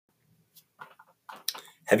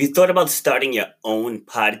Have you thought about starting your own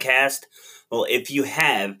podcast? Well, if you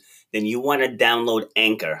have, then you want to download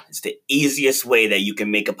Anchor. It's the easiest way that you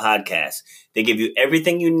can make a podcast. They give you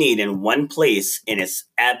everything you need in one place, and it's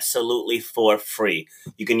absolutely for free.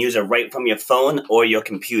 You can use it right from your phone or your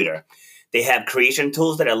computer. They have creation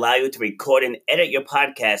tools that allow you to record and edit your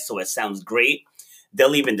podcast so it sounds great.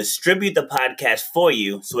 They'll even distribute the podcast for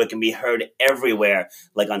you so it can be heard everywhere,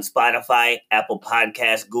 like on Spotify, Apple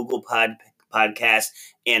Podcasts, Google Podcasts,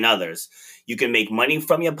 and others. You can make money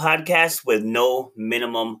from your podcast with no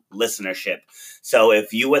minimum listenership. So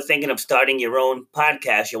if you were thinking of starting your own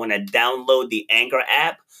podcast, you want to download the Anchor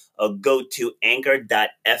app or go to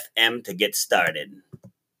anchor.fm to get started.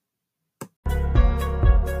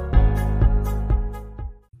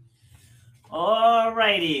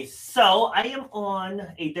 Alrighty, so I am on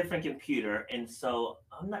a different computer, and so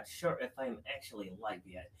I'm not sure if I'm actually live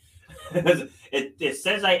yet. it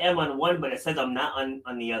says I am on one, but it says I'm not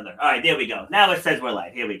on the other. All right, there we go. Now it says we're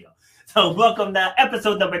live. Here we go. So welcome to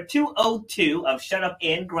episode number 202 of Shut Up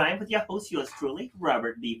and Grind with your host, yours truly,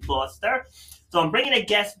 Robert B. Foster. So I'm bringing a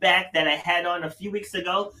guest back that I had on a few weeks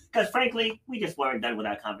ago because, frankly, we just weren't done with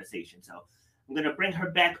our conversation. So I'm going to bring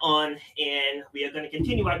her back on, and we are going to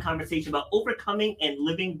continue our conversation about overcoming and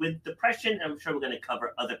living with depression. And I'm sure we're going to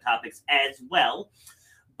cover other topics as well.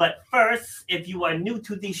 But first, if you are new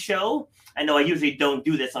to the show, I know I usually don't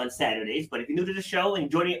do this on Saturdays, but if you're new to the show and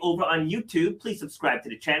joining me over on YouTube, please subscribe to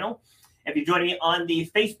the channel. If you're joining me on the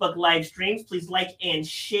Facebook live streams, please like and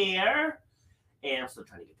share. And I'm still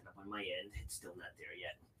trying to get that up on my end. It's still not there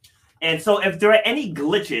yet. And so if there are any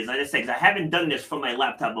glitches, I just say, because I haven't done this from my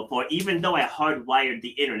laptop before, even though I hardwired the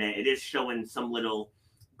internet, it is showing some little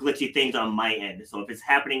glitchy things on my end. So if it's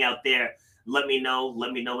happening out there, let me know.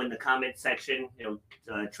 Let me know in the comment section.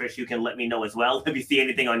 Trish, you can let me know as well. If you see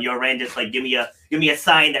anything on your end, just like give me a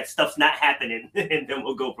sign that stuff's not happening, and then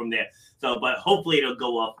we'll go from there. So, but hopefully it'll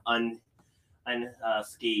go off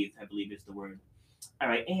unscathed, I believe is the word. All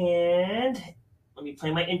right, and let me play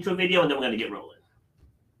my intro video, and then we're gonna get rolling.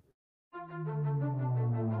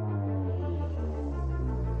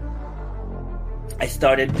 I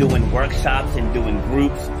started doing workshops and doing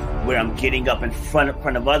groups where I'm getting up in front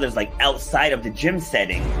of others, like outside of the gym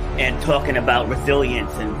setting, and talking about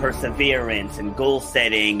resilience and perseverance and goal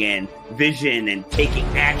setting and vision and taking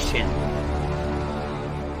action.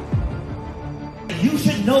 You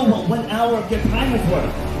should know what 1 hour of your time is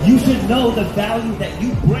worth. You should know the value that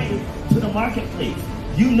you bring to the marketplace.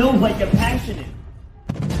 You know what your passion is.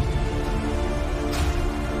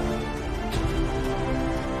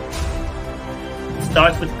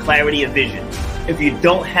 Starts with clarity of vision. If you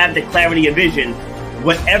don't have the clarity of vision,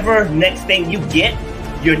 whatever next thing you get,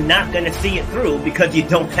 you're not going to see it through because you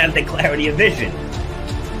don't have the clarity of vision.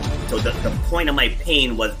 So the point of my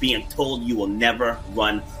pain was being told you will never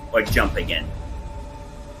run or jump again.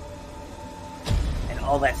 And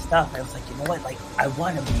all that stuff, I was like, you know what? Like, I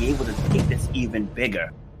want to be able to take this even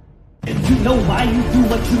bigger. If you know why you do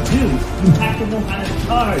what you do, you have to know how to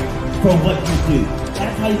charge for what you do.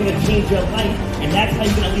 That's how you're going to change your life, and that's how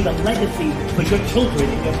you're going to leave a legacy for your children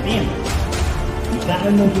and your family. You got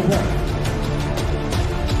to know your worth.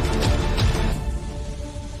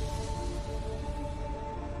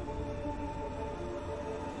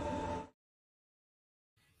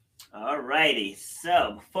 Alrighty,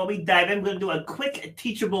 so before we dive in, we're going to do a quick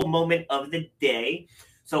teachable moment of the day.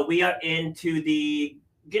 So we are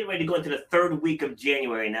getting ready to go into the third week of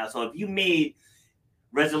January now. So if you made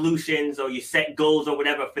resolutions or you set goals or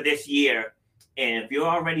whatever for this year, and if you're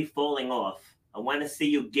already falling off, I want to see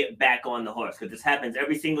you get back on the horse, because this happens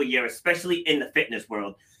every single year, especially in the fitness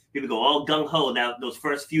world. People go all gung-ho now those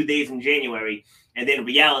first few days in January, and then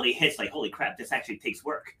reality hits like, holy crap, this actually takes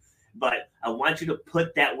work. But I want you to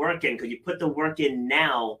put that work in, because you put the work in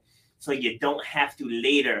now so you don't have to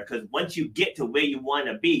later, because once you get to where you want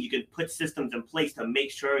to be, you can put systems in place to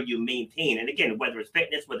make sure you maintain. And again, whether it's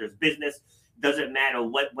fitness, whether it's business, doesn't matter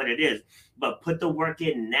what it is, but put the work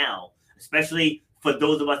in now, especially for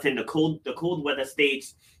those of us in the cold weather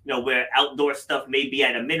states, where outdoor stuff may be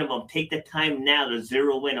at a minimum. Take the time now to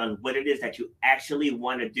zero in on what it is that you actually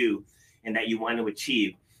want to do and that you want to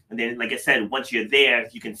achieve. And then, like I said, once you're there,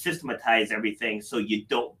 you can systematize everything so you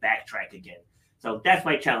don't backtrack again. So that's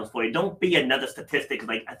my challenge for you. Don't be another statistic.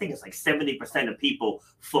 Like, I think it's like 70% of people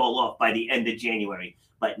fall off by the end of January,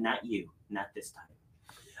 but not you, not this time.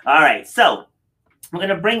 All right, so I'm going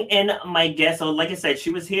to bring in my guest. So like I said, she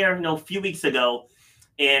was here a few weeks ago,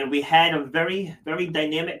 and we had a very, very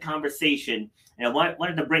dynamic conversation. And I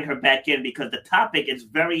wanted to bring her back in because the topic is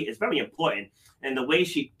very important. And the way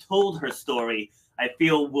she told her story, I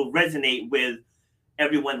feel will resonate with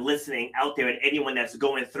everyone listening out there and anyone that's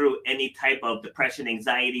going through any type of depression,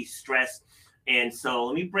 anxiety, stress. And so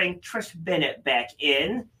let me bring Trish Bennett back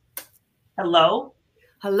in. Hello.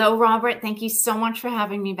 Hello, Robert. Thank you so much for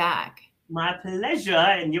having me back. My pleasure.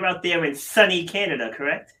 And you're out there in sunny Canada,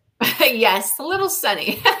 correct? Yes, a little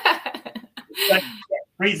sunny.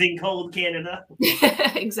 Freezing cold Canada.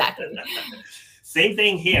 Exactly. Same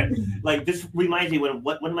thing here. Like, this reminds me when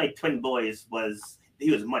one of my twin boys he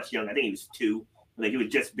was much younger. I think he was 2. Like, he was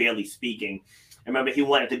just barely speaking. I remember he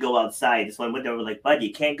wanted to go outside. This one winter, we were like, "Bud,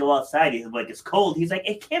 you can't go outside." He's like, "It's cold." He's like,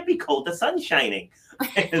 "It can't be cold. The sun's shining."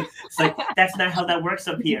 It's like, that's not how that works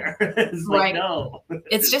up here. It's like, no.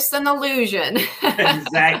 It's just an illusion.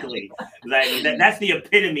 Exactly. That's the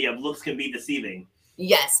epitome of looks can be deceiving.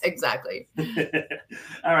 Yes, exactly.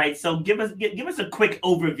 All right. So give us a quick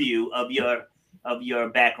overview of your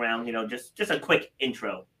background. Just a quick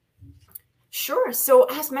intro. Sure. So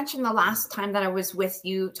as mentioned the last time that I was with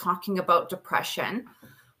you talking about depression,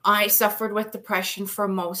 I suffered with depression for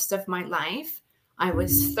most of my life. I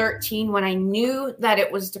was 13 when I knew that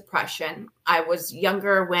it was depression. I was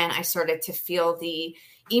younger when I started to feel the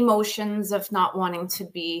emotions of not wanting to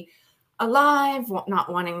be alive,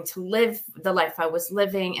 not wanting to live the life I was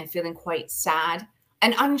living, and feeling quite sad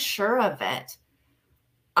and unsure of it.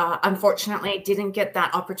 Unfortunately, I didn't get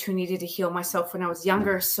that opportunity to heal myself when I was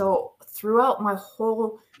younger. So throughout my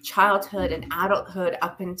whole childhood and adulthood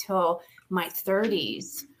up until my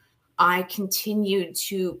 30s, I continued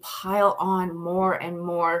to pile on more and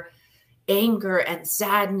more anger and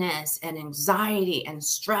sadness and anxiety and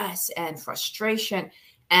stress and frustration.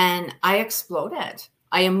 And I exploded.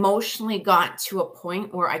 I emotionally got to a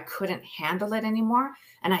point where I couldn't handle it anymore,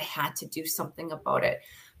 and I had to do something about it.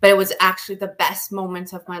 But it was actually the best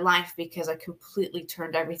moment of my life because I completely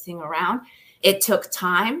turned everything around. It took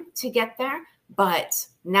time to get there, but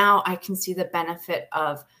now I can see the benefit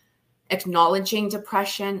of acknowledging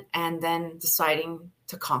depression and then deciding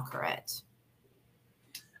to conquer it.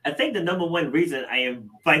 I think the number one reason I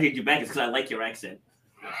invited you back is because I like your accent.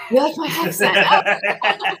 You like my accent?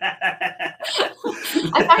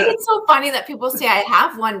 I find it so funny that people say I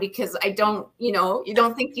have one because I don't, you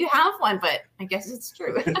don't think you have one, but I guess it's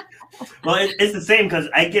true. Well, it's the same because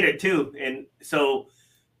I get it too. And so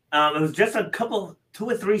it was just 2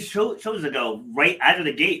 or 3 shows ago, right out of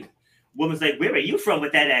the gate. Woman's like, "Where are you from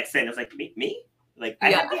with that accent?" I was like, Me? Like,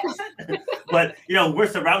 I have the accent? But, we're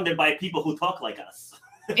surrounded by people who talk like us.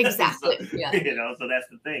 Exactly. So, yeah. So that's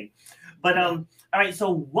the thing. But, all right.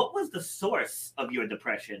 So what was the source of your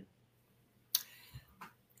depression?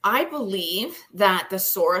 I believe that the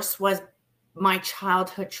source was my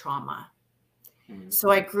childhood trauma. Mm-hmm.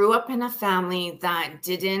 So I grew up in a family that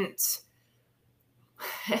didn't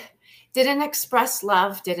express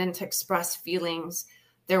love, didn't express feelings.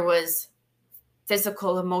 There was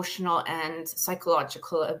physical, emotional, and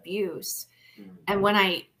psychological abuse. Mm-hmm. And when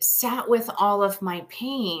I sat with all of my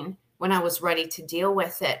pain, when I was ready to deal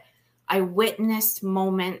with it, I witnessed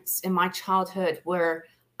moments in my childhood where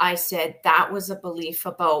I said that was a belief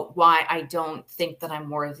about why I don't think that I'm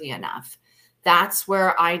worthy enough. That's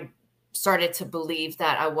where I started to believe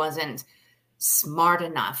that I wasn't smart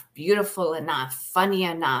enough, beautiful enough, funny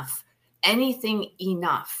enough, anything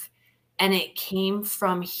enough. And it came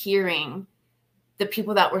from hearing the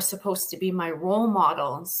people that were supposed to be my role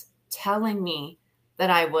models telling me that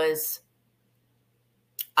I was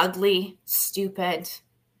ugly, stupid,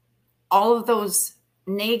 all of those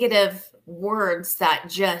negative words that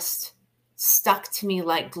just stuck to me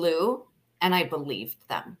like glue, and I believed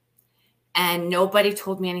them. And nobody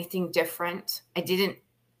told me anything different. I didn't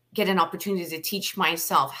get an opportunity to teach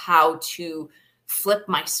myself how to flip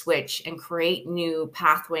my switch and create new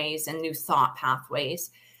pathways and new thought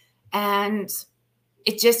pathways. And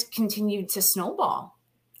it just continued to snowball.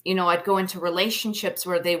 I'd go into relationships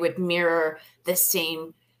where they would mirror the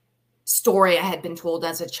same story I had been told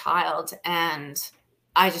as a child. And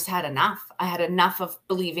I just had enough. I had enough of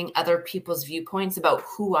believing other people's viewpoints about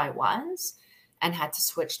who I was and had to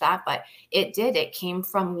switch that. But it did. It came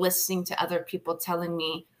from listening to other people telling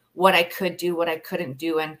me what I could do, what I couldn't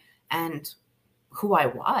do, and who I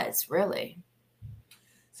was, really.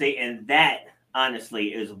 See, and that honestly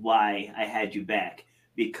is why I had you back,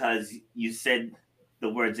 because you said the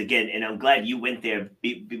words again, and I'm glad you went there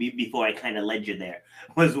before I kind of led you there,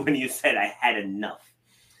 was when you said I had enough.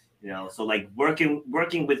 So like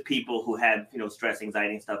working with people who have, stress,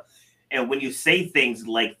 anxiety and stuff. And when you say things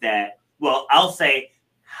like that, well, I'll say,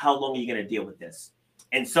 how long are you going to deal with this?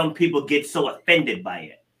 And some people get so offended by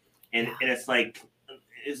it. And it's like,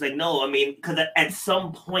 no, I mean, because at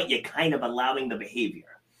some point you're kind of allowing the behavior,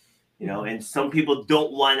 you know, and some people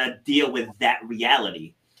don't want to deal with that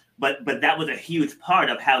reality. But that was a huge part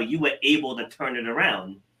of how you were able to turn it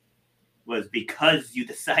around, was because you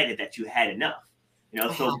decided that you had enough. You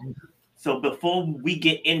know, so before we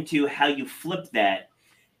get into how you flipped that,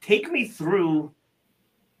 take me through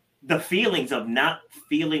the feelings of not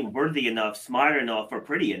feeling worthy enough, smart enough, or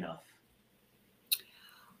pretty enough.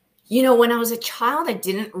 You know, when I was a child, I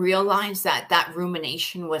didn't realize that that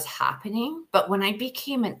rumination was happening. But when I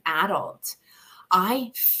became an adult,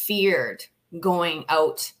 I feared going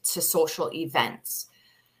out to social events.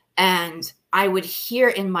 And I would hear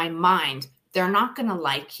in my mind, they're not going to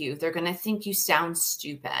like you. They're going to think you sound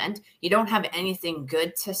stupid. You don't have anything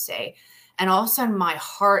good to say. And all of a sudden, my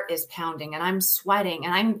heart is pounding and I'm sweating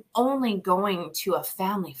and I'm only going to a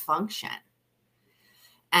family function.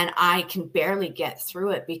 And I can barely get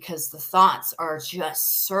through it because the thoughts are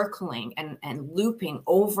just circling and looping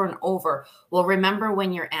over and over. Well, remember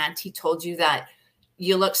when your auntie told you that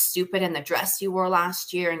you look stupid in the dress you wore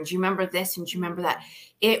last year? And do you remember this? And do you remember that?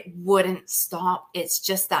 It wouldn't stop. It's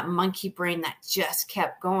just that monkey brain that just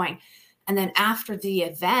kept going. And then after the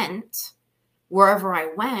event, wherever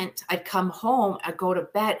I went, I'd come home, I'd go to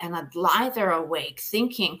bed, and I'd lie there awake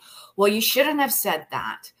thinking, well, you shouldn't have said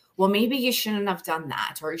that. Well, maybe you shouldn't have done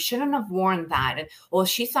that, or you shouldn't have worn that. And well,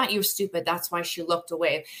 she thought you were stupid. That's why she looked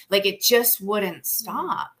away. Like, it just wouldn't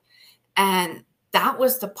stop. And that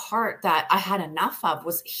was the part that I had enough of,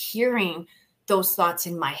 was hearing those thoughts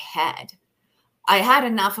in my head. I had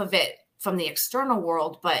enough of it from the external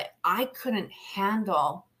world, but I couldn't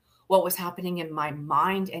handle what was happening in my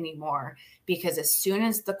mind anymore, because as soon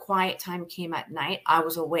as the quiet time came at night, I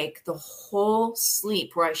was awake the whole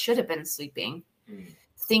sleep where I should have been sleeping,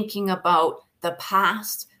 thinking about the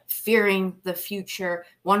past, fearing the future,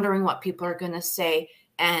 wondering what people are going to say.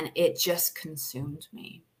 And it just consumed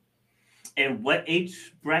me. And what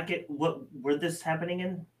age bracket, what were this happening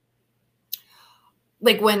in?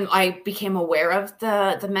 Like when I became aware of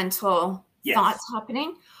the mental thoughts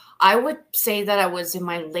happening, I would say that I was in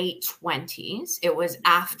my late 20s. It was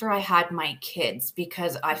after I had my kids,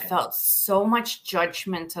 because I felt so much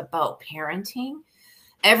judgment about parenting.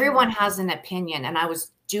 Everyone has an opinion, and I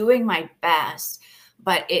was doing my best,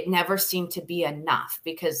 but it never seemed to be enough,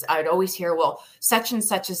 because I'd always hear, well, such and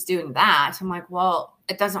such is doing that. I'm like, well,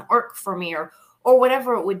 it doesn't work for me, or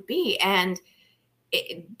whatever it would be. And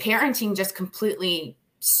parenting just completely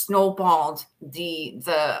snowballed the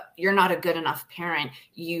you're not a good enough parent.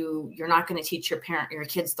 You're not going to teach your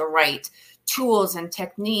kids the right tools and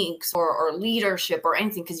techniques or leadership or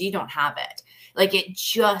anything, because you don't have it. Like, it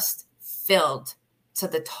just filled to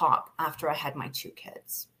the top after I had my 2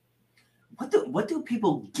 kids. What do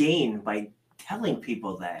people gain by telling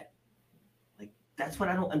people that? Like, that's what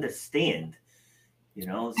I don't understand. You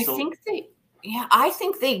know, so I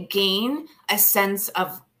think they gain a sense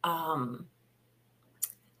of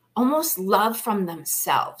almost love from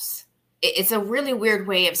themselves. It's a really weird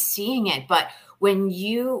way of seeing it, but when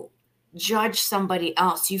you judge somebody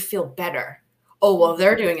else, you feel better. Oh, well,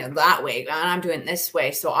 they're doing it that way, and I'm doing it this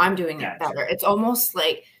way, so I'm doing it better. It's almost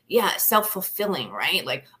like, self-fulfilling, right?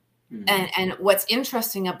 Like, and what's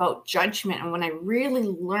interesting about judgment, and when I really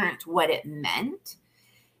learned what it meant,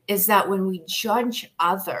 is that when we judge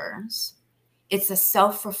others, it's a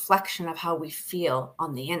self-reflection of how we feel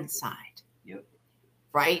on the inside. Yep.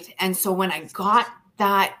 Right? And so when I got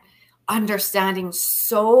that understanding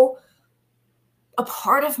so a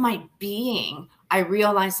part of my being, I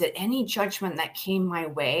realized that any judgment that came my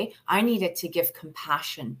way, I needed to give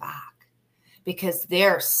compassion back, because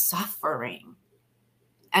they're suffering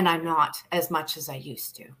and I'm not as much as I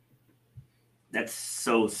used to. That's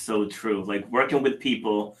so true. Like, working with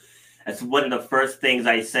people, that's one of the first things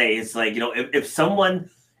I say. It's like, you know, if someone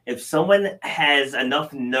has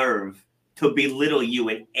enough nerve to belittle you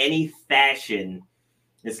in any fashion,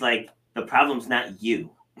 it's like, the problem's not you.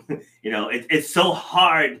 You know, it's so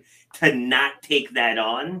hard to not take that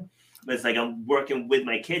on. But it's like, I'm working with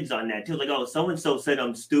my kids on that too. Like, oh, so-and-so said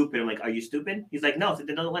I'm stupid. I'm like, are you stupid? He's like, no, so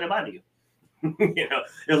then don't let it bother you. You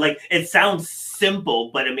know, like, it sounds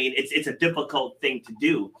simple, but I mean, it's a difficult thing to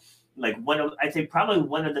do. Like, I'd say probably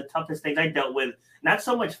one of the toughest things I dealt with, not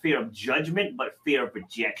so much fear of judgment, but fear of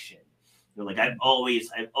rejection. You know, like, I've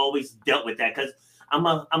always dealt with that, because I'm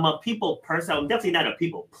a people person. I'm definitely not a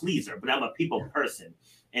people pleaser, but I'm a people person,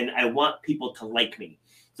 and I want people to like me.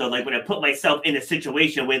 So, like, when I put myself in a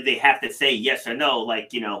situation where they have to say yes or no,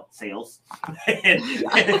 like, you know, sales.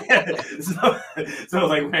 so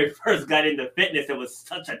like, when I first got into fitness, it was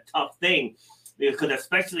such a tough thing, because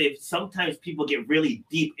especially if sometimes people get really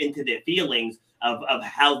deep into their feelings of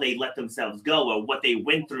how they let themselves go or what they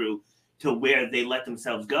went through to where they let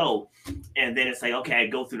themselves go. And then it's like, okay, I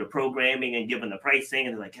go through the programming and give them the pricing,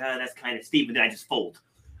 and they're like, oh, that's kind of steep. And then I just fold.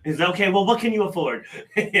 It's like, okay, well, what can you afford?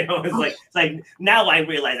 It's like now I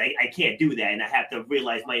realize I can't do that, and I have to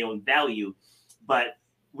realize my own value. But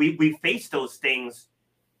we face those things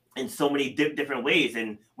in so many different ways.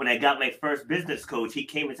 And when I got my first business coach, he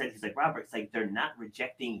came and said, he's like, Robert, it's like, they're not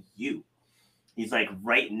rejecting you. He's like,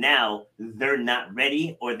 right now, they're not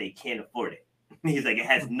ready or they can't afford it. He's like, it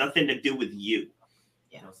has nothing to do with you.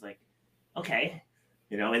 Yeah. And I was like, okay.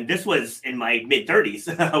 And this was in my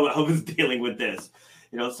mid-30s. I was dealing with this.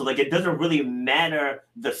 So like, it doesn't really matter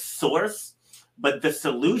the source, but the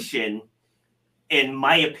solution, in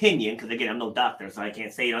my opinion, because again, I'm no doctor, so I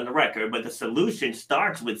can't say it on the record, but the solution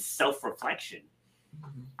starts with self-reflection.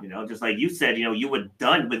 Just like you said, you were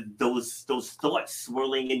done with those thoughts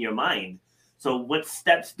swirling in your mind. So what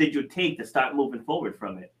steps did you take to start moving forward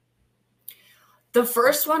from it? The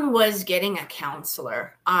first one was getting a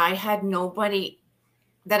counselor. I had nobody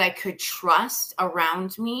that I could trust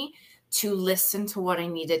around me to listen to what I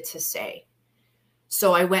needed to say.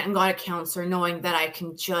 So I went and got a counselor, knowing that I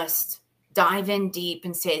can just dive in deep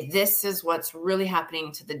and say, this is what's really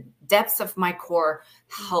happening to the depths of my core.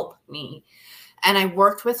 Help me. And I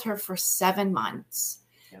worked with her for 7 months.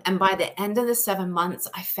 And by the end of the 7 months,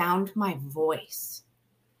 I found my voice.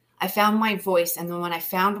 And then when I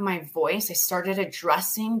found my voice, I started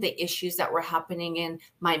addressing the issues that were happening in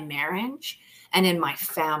my marriage and in my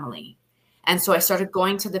family. And so I started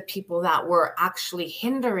going to the people that were actually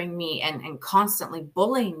hindering me and constantly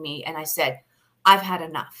bullying me. And I said, I've had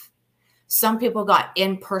enough. Some people got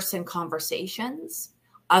in-person conversations.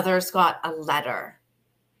 Others got a letter.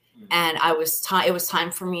 And it was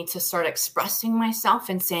time for me to start expressing myself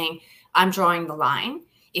and saying, I'm drawing the line.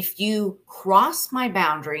 If you cross my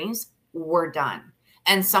boundaries, we're done.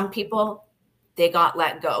 And some people, they got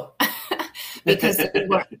let go because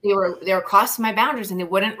they were crossing my boundaries and they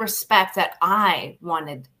wouldn't respect that I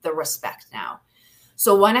wanted the respect now.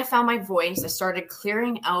 So when I found my voice, I started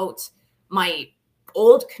clearing out my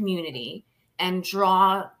old community and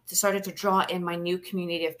started to draw in my new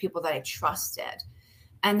community of people that I trusted.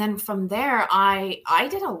 And then from there, I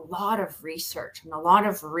did a lot of research and a lot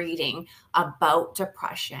of reading about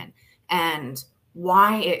depression and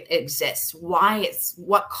why it exists,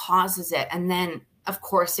 what causes it. And then, of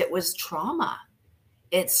course, it was trauma.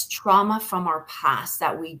 It's trauma from our past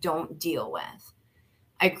that we don't deal with.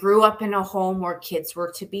 I grew up in a home where kids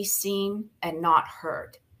were to be seen and not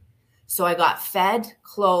heard. So I got fed,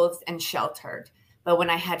 clothed, and sheltered. But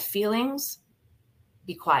when I had feelings,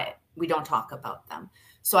 be quiet. We don't talk about them.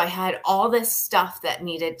 So I had all this stuff that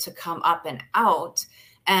needed to come up and out.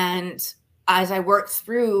 And as I worked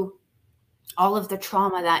through all of the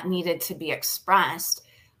trauma that needed to be expressed,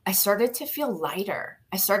 I started to feel lighter.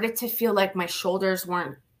 I started to feel like my shoulders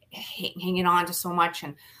weren't hanging on to so much.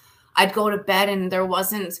 And I'd go to bed and there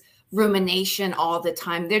wasn't rumination all the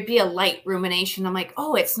time. There'd be a light rumination. I'm like,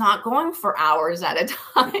 oh, it's not going for hours at a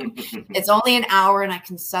time. It's only an hour and I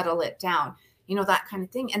can settle it down. That kind of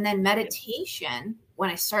thing. And then meditation, when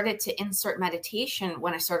I started to insert meditation,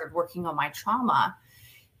 when I started working on my trauma,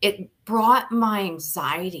 it brought my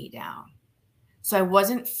anxiety down. So I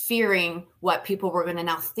wasn't fearing what people were going to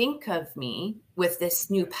now think of me with this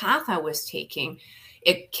new path I was taking.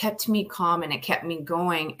 It kept me calm and it kept me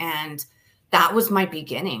going. And that was my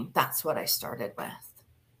beginning. That's what I started with.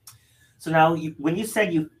 So now when you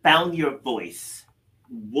said you found your voice,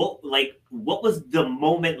 what was the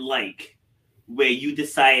moment like where you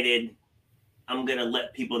decided, I'm going to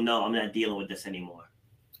let people know I'm not dealing with this anymore?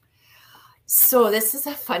 So this is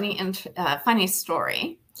a funny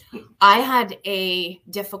story. I had a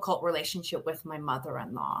difficult relationship with my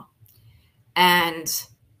mother-in-law. And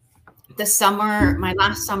my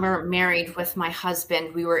last summer married with my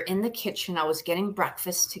husband, we were in the kitchen. I was getting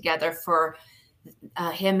breakfast together for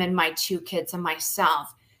him and my 2 kids and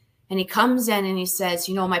myself. And he comes in and he says,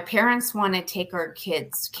 my parents want to take our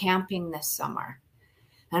kids camping this summer.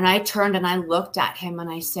 And I turned and I looked at him and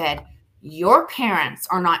I said, your parents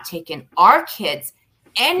are not taking our kids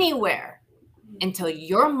anywhere until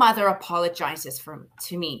your mother apologizes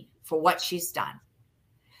to me for what she's done.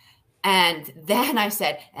 And then I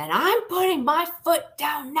said, and I'm putting my foot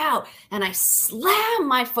down now. And I slammed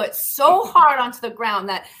my foot so hard onto the ground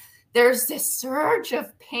that there's this surge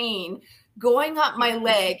of pain going up my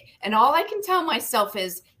leg. And all I can tell myself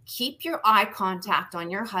is keep your eye contact on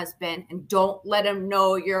your husband and don't let him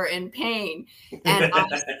know you're in pain. And I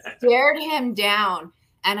stared him down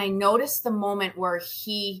and I noticed the moment where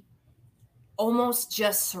he almost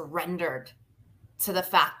just surrendered to the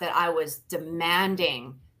fact that I was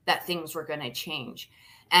demanding that things were going to change.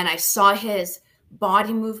 And I saw his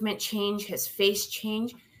body movement change, his face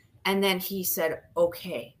change. And then he said,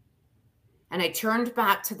 okay. And I turned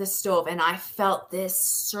back to the stove and I felt this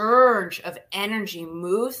surge of energy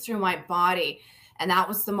move through my body. And that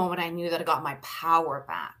was the moment I knew that I got my power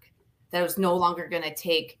back, that I was no longer going to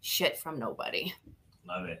take shit from nobody.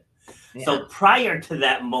 Love it. Yeah. So prior to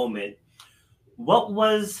that moment, what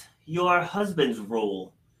was your husband's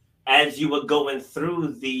role as you were going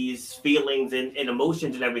through these feelings and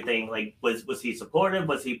emotions and everything? Like, was he supportive?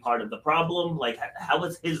 Was he part of the problem? Like, how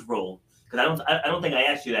was his role? Because I don't think I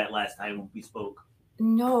asked you that last time we spoke.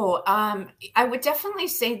 No, I would definitely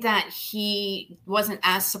say that he wasn't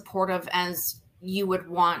as supportive as you would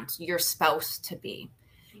want your spouse to be.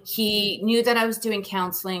 He knew that I was doing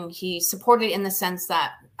counseling. He supported in the sense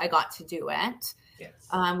that I got to do it. Yes.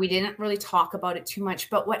 We didn't really talk about it too much,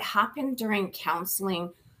 but what happened during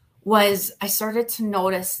counseling was I started to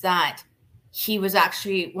notice that he was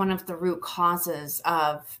actually one of the root causes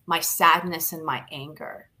of my sadness and my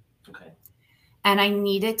anger. Okay. And I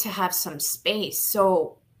needed to have some space.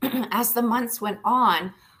 So as the months went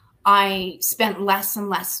on, I spent less and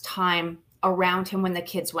less time around him when the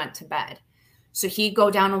kids went to bed. So he'd go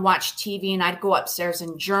down and watch TV and I'd go upstairs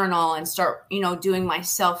and journal and start, doing my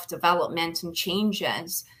self-development and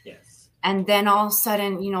changes. Yes. And then all of a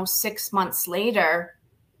sudden, 6 months later,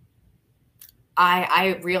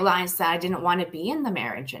 I realized that I didn't want to be in the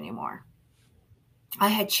marriage anymore. I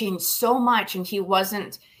had changed so much and he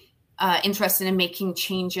wasn't interested in making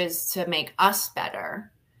changes to make us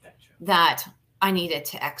better. Gotcha. That I needed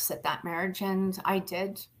to exit that marriage, and I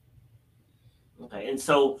did. Okay. And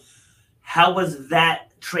so how was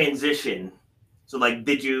that transition? So, like,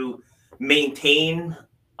 did you maintain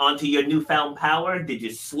onto your newfound power? Did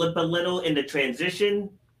you slip a little in the transition?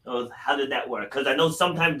 Or how did that work? Because I know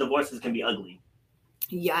sometimes divorces can be ugly.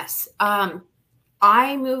 Yes.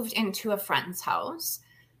 I moved into a friend's house.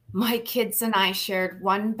 My kids and I shared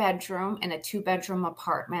 1 bedroom and a 2-bedroom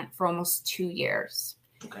apartment for almost 2 years.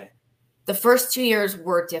 Okay. The first 2 years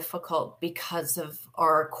were difficult because of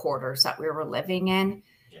our quarters that we were living in.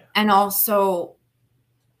 Yeah. And also,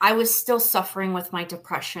 I was still suffering with my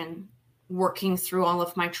depression, working through all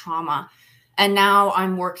of my trauma. And now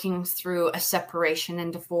I'm working through a separation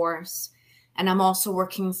and divorce. And I'm also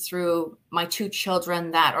working through my 2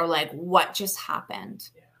 children that are like, what just happened?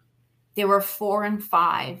 Yeah. They were 4 and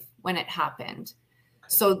 5 when it happened. Okay.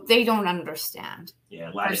 So they don't understand.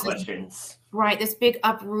 Yeah, a lot of questions. Right. This big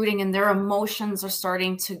uprooting and their emotions are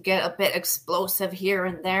starting to get a bit explosive here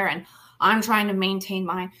and there. And I'm trying to maintain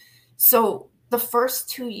mine. So the first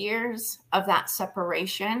 2 years of that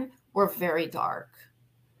separation were very dark.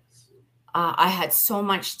 I had so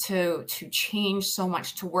much to change, so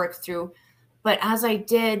much to work through. But as I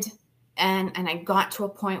did, and I got to a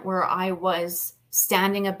point where I was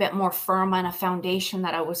standing a bit more firm on a foundation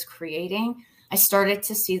that I was creating, I started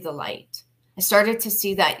to see the light. I started to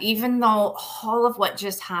see that even though all of what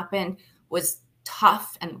just happened was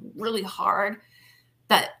tough and really hard,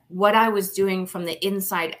 that what I was doing from the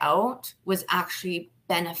inside out was actually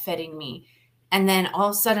benefiting me. And then all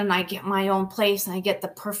of a sudden I get my own place and I get the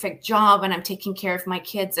perfect job and I'm taking care of my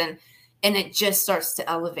kids and it just starts to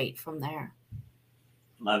elevate from there.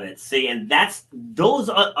 Love it. See, and those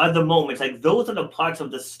are the moments, like those are the parts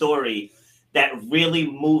of the story that really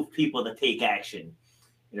move people to take action.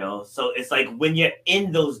 So it's like when you're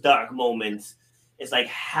in those dark moments, it's like,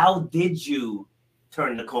 how did you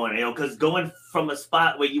turn the corner? Because going from a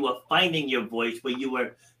spot where you were finding your voice, where you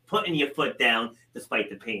were putting your foot down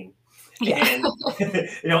despite the pain. Yeah.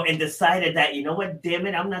 And, and decided that, what, damn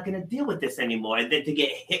it, I'm not going to deal with this anymore. And then to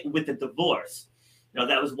get hit with the divorce.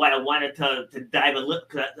 That was why I wanted to dive a little,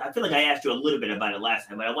 because I feel like I asked you a little bit about it last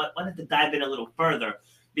time, but I wanted to dive in a little further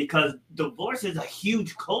because divorce is a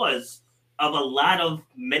huge cause of a lot of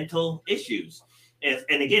mental issues.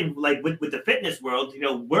 And again, like with the fitness world,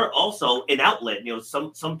 we're also an outlet.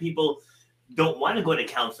 Some people don't want to go to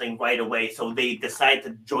counseling right away, so they decide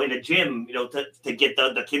to join a gym, to get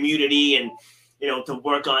the community and, to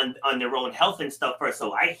work on their own health and stuff first.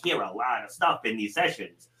 So I hear a lot of stuff in these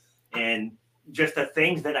sessions, and just the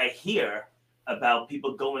things that I hear about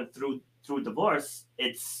people going through divorce,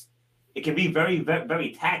 it can be very, very,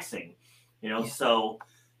 very taxing, Yeah. So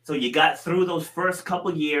you got through those first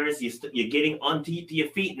couple years, you're getting onto your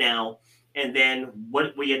feet now, and then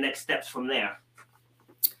what were your next steps from there?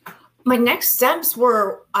 My next steps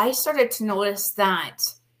were, I started to notice that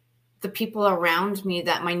the people around me,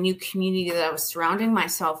 that my new community that I was surrounding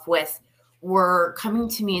myself with, were coming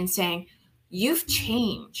to me and saying, you've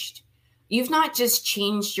changed. you've not just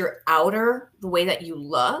changed your outer, the way that you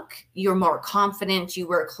look, you're more confident, you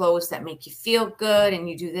wear clothes that make you feel good, and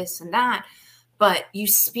you do this and that, but you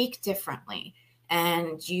speak differently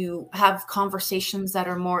and you have conversations that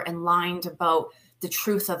are more aligned about the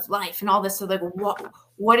truth of life and all this. So like,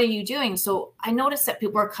 what are you doing? So I noticed that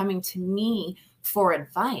people are coming to me for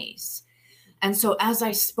advice. And so as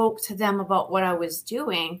I spoke to them about what I was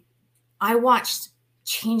doing, I watched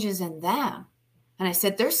changes in them. And I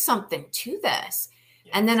said, there's something to this.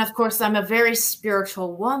 Yes. And then, of course, I'm a very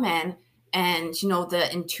spiritual woman. And, you know,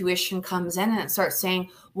 the intuition comes in and it starts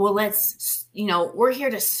saying, well, let's, you know, we're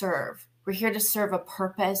here to serve. We're here to serve a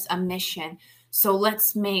purpose, a mission. So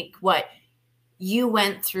let's make what you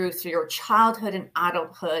went through your childhood and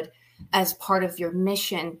adulthood as part of your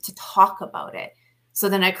mission to talk about it. So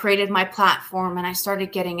then I created my platform and I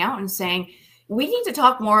started getting out and saying, we need to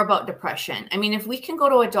talk more about depression. I mean, if we can go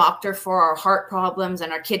to a doctor for our heart problems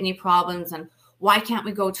and our kidney problems, and why can't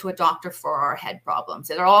we go to a doctor for our head problems?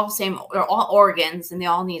 They're all the same, they're all organs and they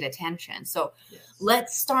all need attention. So yes,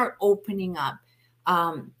 let's start opening up.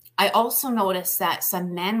 I also noticed that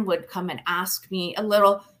some men would come and ask me a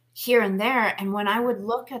little here and there. And when I would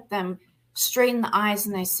look at them straight in the eyes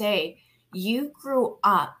and I say, you grew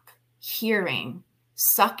up hearing,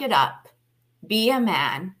 suck it up, be a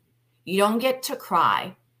man, you don't get to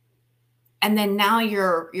cry. And then now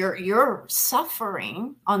you're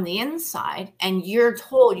suffering on the inside and you're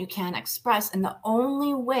told you can't express. And the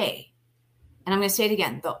only way, and I'm going to say it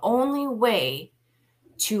again, the only way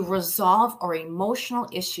to resolve our emotional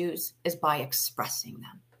issues is by expressing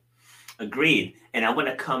them. Agreed. And I want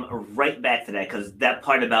to come right back to that because that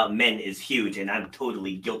part about men is huge and I'm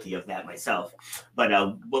totally guilty of that myself. But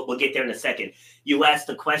we'll get there in a second. You asked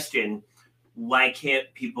the question, why can't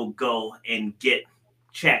people go and get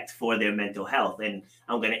checked for their mental health? And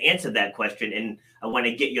I'm going to answer that question. And I want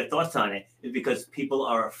to get your thoughts on it. Is because people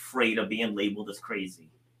are afraid of being labeled as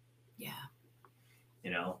crazy. Yeah.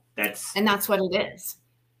 You know, that's what it is.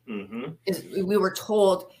 Mm-hmm. Is we were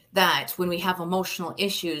told that when we have emotional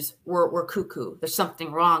issues, we're cuckoo. There's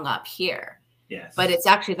something wrong up here. Yes. But it's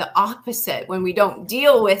actually the opposite. When we don't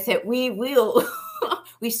deal with it, we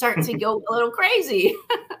start to go a little crazy.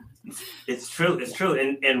 It's true. It's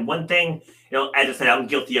true. And one thing, you know, as I said, I'm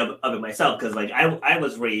guilty of it myself because like I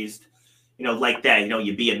was raised, you know, like that, you know,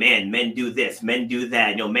 you be a man, men do this, men do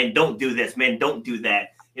that, you know, men don't do this, men don't do that,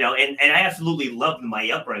 you know, and I absolutely loved my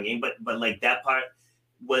upbringing, but like that part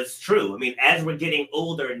was true. I mean, as we're getting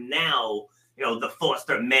older now, you know, the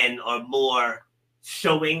foster men are more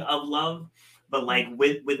showing of love, but like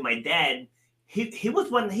with my dad, he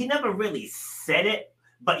was one, he never really said it,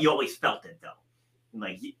 but you always felt it though.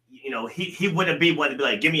 Like, you know, he wouldn't be one to be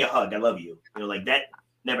like, give me a hug, I love you. You know, like that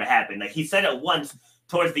never happened. Like he said it once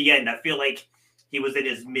towards the end. I feel like he was in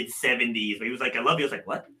his mid-70s, but he was like, I love you. I was like,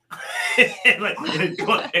 what? Like,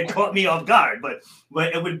 it caught me off guard. But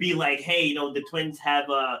it would be like, hey, you know, the twins have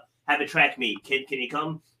a track meet. Kid, can you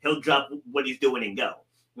come? He'll drop what he's doing and go.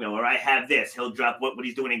 You know, or I have this. He'll drop what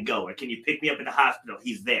he's doing and go. Or can you pick me up at the hospital?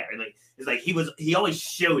 He's there. And like it's like he always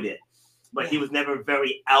showed it, but he was never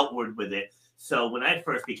very outward with it. So when I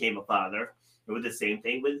first became a father, it was the same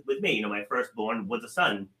thing with me. You know, my firstborn was a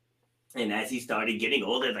son. And as he started getting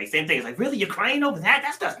older, like same thing. It's like, really, you're crying over that?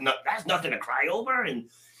 That's nothing to cry over. And,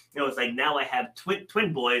 you know, it's like now I have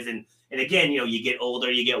twin boys. And again, you know, you get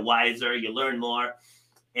older, you get wiser, you learn more.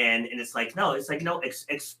 And it's like, no, it's like, no,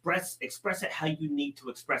 express it how you need to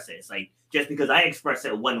express it. It's like, just because I express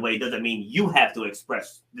it one way doesn't mean you have to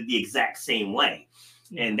express the exact same way.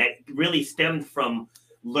 And that really stemmed from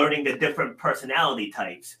learning the different personality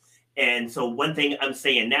types. And so one thing I'm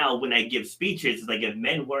saying now when I give speeches is like, if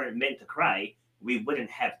men weren't meant to cry, we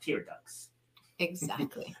wouldn't have tear ducts.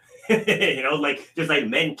 Exactly. You know, like just like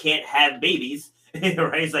men can't have babies,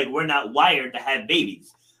 right? It's like we're not wired to have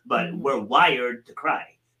babies, but we're wired to cry.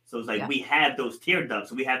 So it's like we have those tear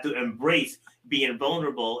ducts. We have to embrace being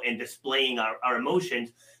vulnerable and displaying our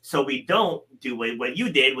emotions so we don't do what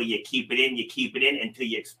you did where you keep it in until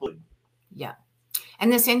you explode. Yeah.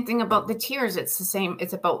 And the same thing about the tears. It's the same.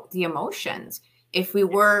 It's about the emotions. If we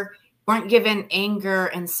weren't given anger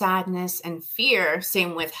and sadness and fear,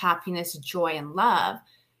 same with happiness, joy, and love,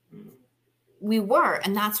 we were.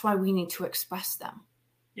 And that's why we need to express them.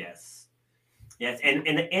 Yes. Yes.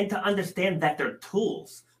 And to understand that they're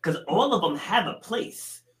tools, because all of them have a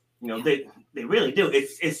place. You know, they really do.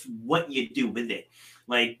 It's what you do with it.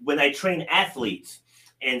 Like when I train athletes,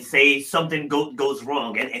 and say something goes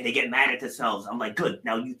wrong and they get mad at themselves, I'm like, good.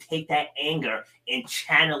 Now you take that anger and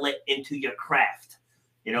channel it into your craft.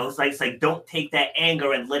 You know, it's like don't take that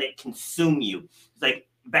anger and let it consume you. It's like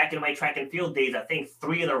back in my track and field days, I think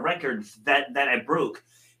 3 of the records that I broke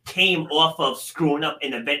came off of screwing up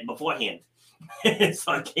an event beforehand.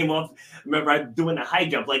 So I came off, remember I doing a high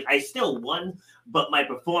jump, like I still won, but my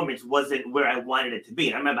performance wasn't where I wanted it to be.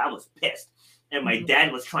 And I remember I was pissed. And my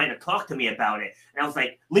dad was trying to talk to me about it. And I was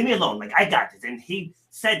like, leave me alone. Like, I got this. And he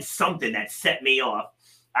said something that set me off.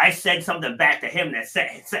 I said something back to him that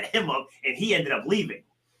set him up, and he ended up leaving.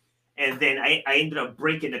 And then I ended up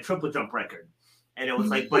breaking the triple jump record. And it was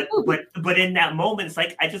like, but in that moment, it's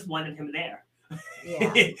like, I just wanted him there.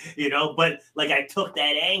 Yeah. You know, but like I took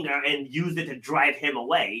that anger and used it to drive him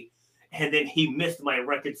away. And then he missed my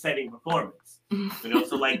record-setting performance. You know,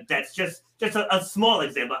 so like that's just a small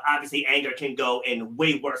example. Obviously, anger can go in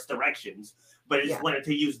way worse directions, but I just wanted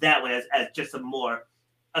to use that one as just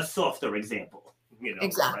a softer example. You know,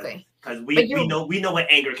 exactly, because we know what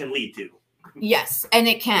anger can lead to. Yes, and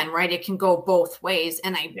it can, right? It can go both ways,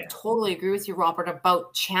 and I totally agree with you, Robert,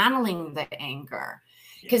 about channeling the anger.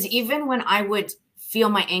 Because even when I would feel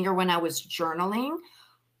my anger when I was journaling,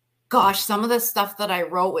 gosh, some of the stuff that I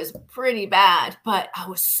wrote was pretty bad, but I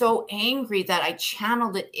was so angry that I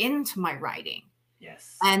channeled it into my writing.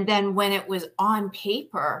 Yes. And then when it was on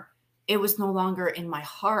paper, it was no longer in my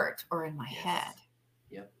heart or in my head.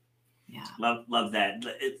 Yep. Yeah. Love that.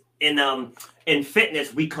 In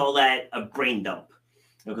fitness, we call that a brain dump.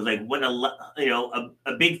 Because like when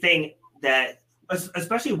a big thing that,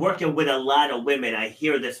 especially working with a lot of women, I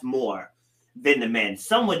hear this more than the men.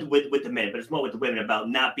 Some with the men, but it's more with the women about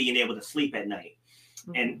not being able to sleep at night.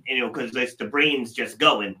 Mm-hmm. And you know, because the brain's just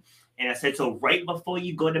going. And I said, so right before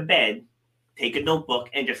you go to bed, take a notebook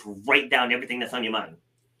and just write down everything that's on your mind.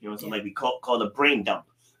 You know, so like we call a brain dump.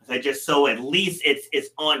 So at least it's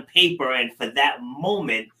on paper, and for that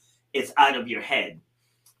moment, it's out of your head.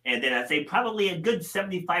 And then I say probably a good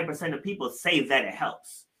 75% of people say that it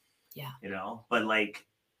helps. Yeah. You know, but like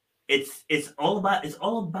it's all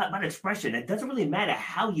about expression. It doesn't really matter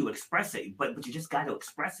how you express it, but you just got to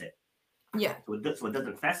express it. Yeah. So it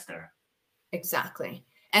doesn't fester. Exactly.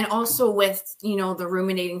 And also with, you know, the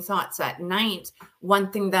ruminating thoughts at night,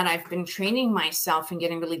 one thing that I've been training myself and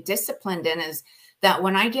getting really disciplined in is that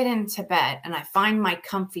when I get into bed and I find my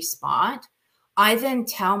comfy spot, I then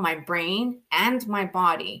tell my brain and my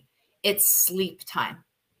body it's sleep time.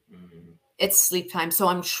 Mm-hmm. It's sleep time. So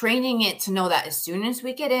I'm training it to know that as soon as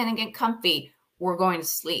we get in and get comfy, we're going to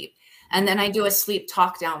sleep. And then I do a sleep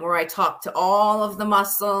talk down where I talk to all of the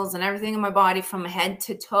muscles and everything in my body from head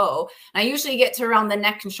to toe. And I usually get to around the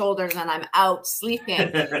neck and shoulders and I'm out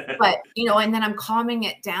sleeping, but you know, and then I'm calming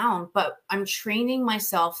it down, but I'm training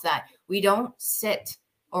myself that we don't sit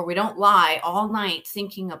or we don't lie all night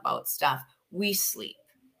thinking about stuff. We sleep.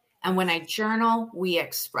 And when I journal, we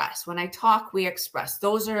express. When I talk, we express.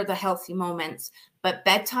 Those are the healthy moments, but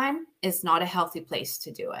bedtime is not a healthy place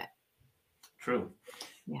to do it. True.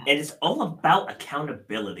 Yeah. And it's all about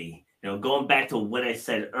accountability. You know, going back to what I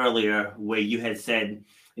said earlier, where you had said,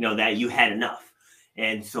 you know, that you had enough.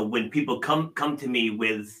 And so when people come to me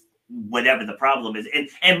with whatever the problem is,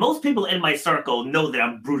 and most people in my circle know that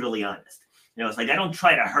I'm brutally honest. You know, it's like I don't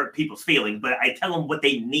try to hurt people's feelings, but I tell them what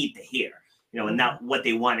they need to hear, you know, and not what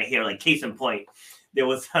they want to hear. Like case in point, there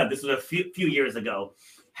was this was a few years ago.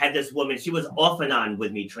 Had this woman, she was off and on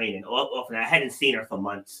with me training, off and on. I hadn't seen her for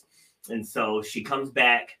months. And so she comes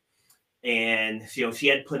back and she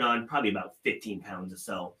had put on probably about 15 pounds or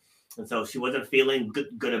so. And so she wasn't feeling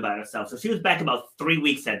good about herself. So she was back about 3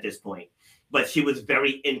 weeks at this point, but she was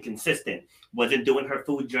very inconsistent, wasn't doing her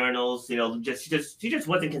food journals, you know, she just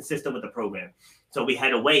wasn't consistent with the program. So we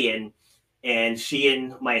had a weigh-in, and she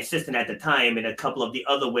and my assistant at the time and a couple of the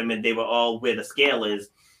other women, they were all where the scale is.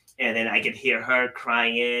 And then I could hear her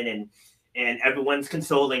crying and everyone's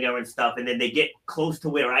consoling her and stuff. And then they get close to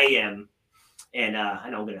where I am. And I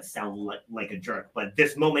know I'm going to sound like a jerk, but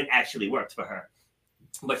this moment actually worked for her.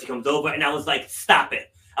 But she comes over and I was like, stop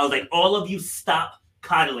it. I was like, all of you stop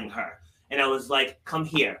coddling her. And I was like, come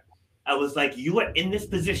here. I was like, you are in this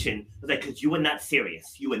position. I was like, because you were not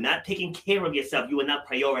serious. You were not taking care of yourself. You were not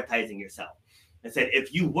prioritizing yourself. I said,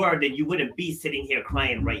 if you were, then you wouldn't be sitting here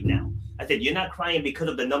crying right now. I said, you're not crying because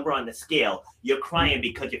of the number on the scale. You're crying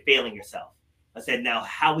because you're failing yourself. I said, now,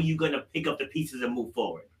 how are you going to pick up the pieces and move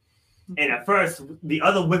forward? And at first, the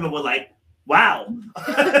other women were like, wow.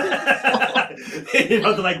 You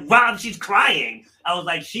know, they're like, wow, she's crying. I was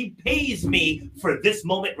like, she pays me for this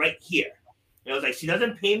moment right here. And I was like, she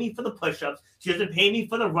doesn't pay me for the push-ups. She doesn't pay me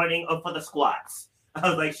for the running or for the squats. I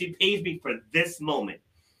was like, she pays me for this moment.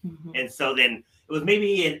 Mm-hmm. And so then it was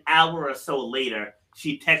maybe an hour or so later,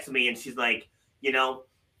 she texted me and she's like, you know,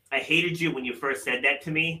 I hated you when you first said that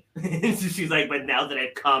to me. So she's like, but now that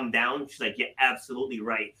I've calmed down, she's like, you're absolutely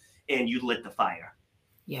right. And you lit the fire.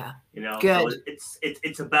 Yeah. So Good.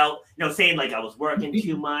 it's about, saying like I was working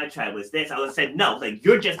too much. I was this, I was said, no, like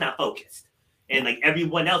you're just not focused. And like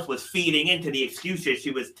everyone else was feeding into the excuses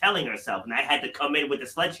she was telling herself. And I had to come in with the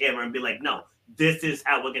sledgehammer and be like, no, this is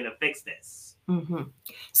how we're going to fix this. Mm-hmm.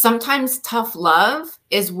 Sometimes tough love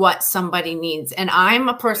is what somebody needs. And I'm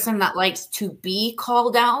a person that likes to be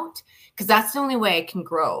called out because that's the only way I can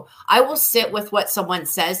grow. I will sit with what someone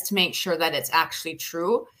says to make sure that it's actually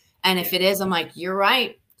true. And if it is, I'm like, you're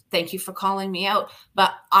right. Thank you for calling me out.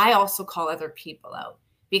 But I also call other people out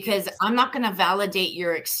because I'm not going to validate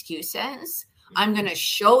your excuses. I'm going to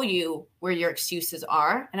show you where your excuses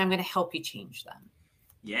are, and I'm going to help you change them.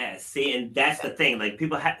 Yeah, see, and that's the thing. Like,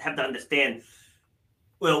 people have to understand,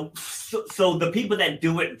 well, so the people that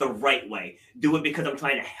do it the right way, do it because I'm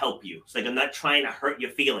trying to help you. It's like, I'm not trying to hurt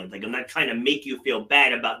your feelings. Like, I'm not trying to make you feel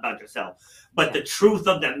bad about yourself. But the truth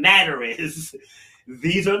of the matter is,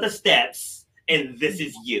 these are the steps, and this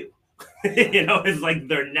is you. It's like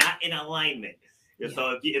they're not in alignment.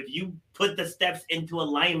 So if you put the steps into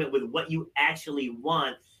alignment with what you actually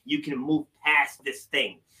want, you can move past this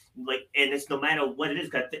thing. Like, and it's no matter what it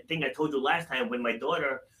is. That thing I told you last time when my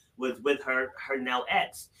daughter was with her now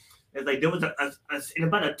ex, it's like there was in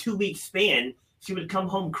about a 2-week span, she would come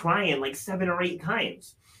home crying like 7 or 8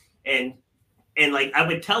 times, and like I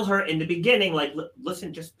would tell her in the beginning, like,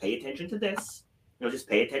 listen, just pay attention to this. Just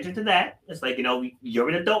pay attention to that. It's like, you're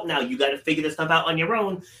an adult now. You got to figure this stuff out on your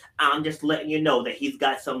own. I'm just letting you know that he's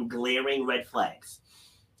got some glaring red flags.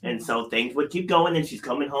 And so things would keep going, and she's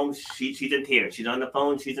coming home. She's in tears. She's on the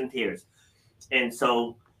phone. She's in tears. And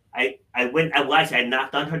so I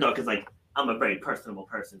knocked on her door because, like, I'm a very personable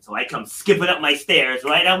person. So I come skipping up my stairs,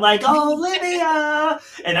 right? I'm like, oh, Lydia.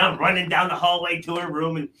 And I'm running down the hallway to her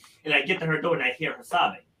room, and I get to her door, and I hear her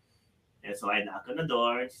sobbing. And so I knock on the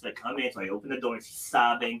door, and she's like, come in. So I open the door, and she's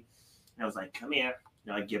sobbing. And I was like, come here.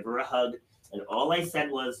 I give her a hug. And all I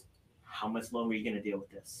said was, how much longer are you going to deal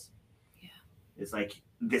with this? Yeah. It's like,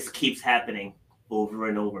 this keeps happening over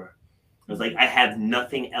and over. I was like, I have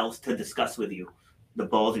nothing else to discuss with you. The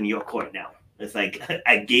ball's in your court now. It's like,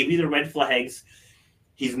 I gave you the red flags.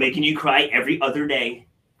 He's making you cry every other day.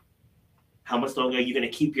 How much longer are you going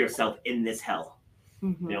to keep yourself in this hell?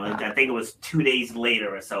 Mm-hmm. I think it was 2 days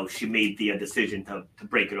later or so, she made the decision to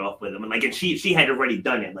break it off with him. And she had already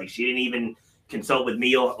done it. Like, she didn't even consult with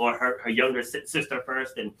me or her younger sister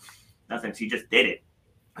first, and nothing. She just did it.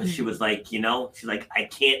 Mm-hmm. She was like, she's like, I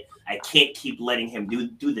can't keep letting him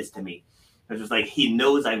do this to me. It was just like, he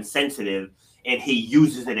knows I'm sensitive and he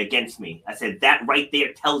uses it against me. I said, that right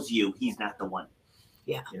there tells you he's not the one.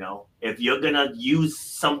 Yeah. If you're gonna use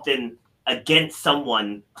something against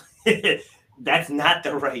someone, that's not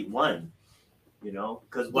the right one,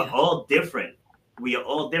 because we're all different. We are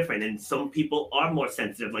all different. And some people are more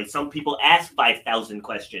sensitive. Like, some people ask 5,000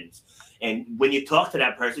 questions. And when you talk to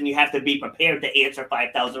that person, you have to be prepared to answer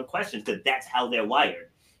 5,000 questions because that's how they're wired.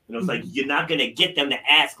 It's like, you're not going to get them to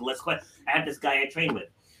ask less questions. I have this guy I train with.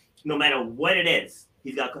 No matter what it is,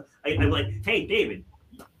 he's got, I'm like, hey, David,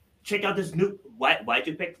 check out this new, why'd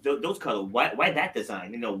you pick those colors? Why that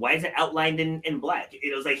design? Why is it outlined in black?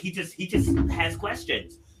 It was like, he just has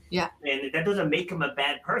questions. Yeah. And that doesn't make him a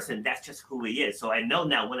bad person. That's just who he is. So I know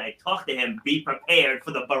now when I talk to him, be prepared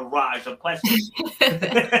for the barrage of questions.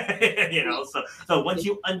 So once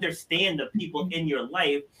you understand the people in your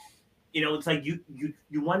life, it's like you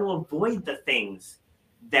want to avoid the things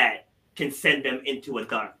that can send them into a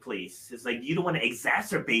dark place. It's like, you don't want to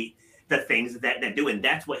exacerbate the things that do, and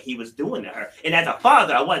that's what he was doing to her. And as a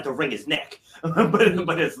father, I wanted to wring his neck, but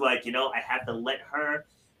it's like, I have to let her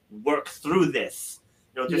work through this.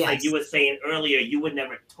 Like you were saying earlier, you were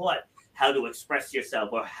never taught how to express yourself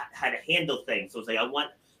or how to handle things. So it's like, I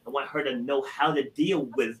want her to know how to deal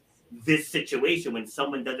with this situation when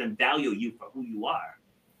someone doesn't value you for who you are.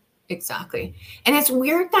 Exactly. And it's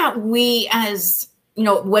weird that we, as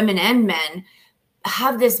women and men,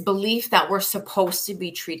 have this belief that we're supposed to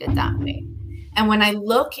be treated that way. And when I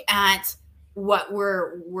look at what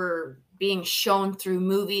we're being shown through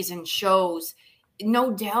movies and shows,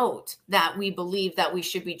 no doubt that we believe that we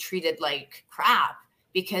should be treated like crap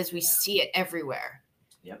because we see it everywhere.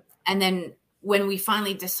 Yep. And then when we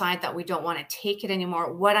finally decide that we don't want to take it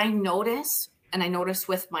anymore, what I notice, and I notice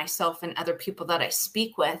with myself and other people that I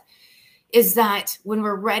speak with, is that when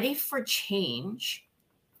we're ready for change,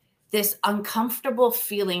 this uncomfortable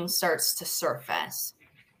feeling starts to surface.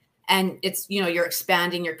 And it's, you're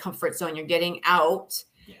expanding your comfort zone, you're getting out.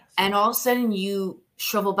 Yes. And all of a sudden you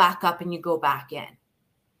shrivel back up and you go back in.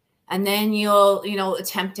 And then you'll,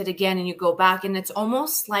 attempt it again and you go back. And it's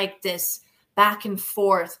almost like this back and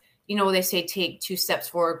forth. They say take 2 steps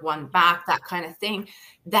forward, 1 back, that kind of thing.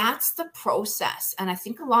 That's the process. And I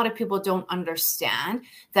think a lot of people don't understand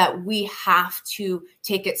that we have to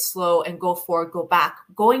take it slow and go forward, go back.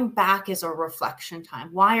 Going back is a reflection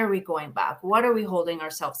time. Why are we going back? What are we holding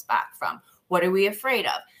ourselves back from? What are we afraid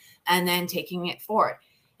of? And then taking it forward.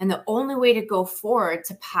 And the only way to go forward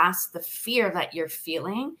to pass the fear that you're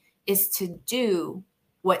feeling is to do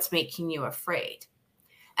what's making you afraid.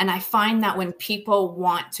 And I find that when people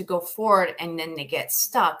want to go forward and then they get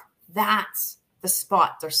stuck, that's the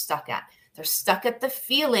spot they're stuck at. They're stuck at the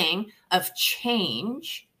feeling of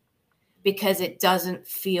change because it doesn't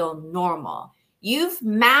feel normal. You've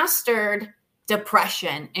mastered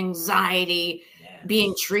depression, anxiety,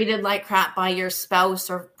 being treated like crap by your spouse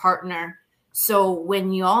or partner. So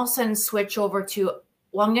when you all of a sudden switch over to,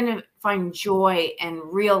 well, I'm going to find joy and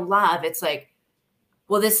real love, it's like,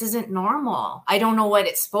 well, this isn't normal. I don't know what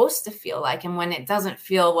it's supposed to feel like. And when it doesn't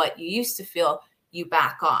feel what you used to feel, you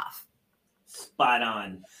back off. Spot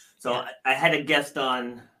on. So I had a guest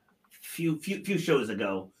on few shows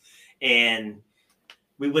ago, and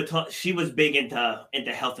we would talk. She was big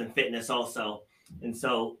into health and fitness also. And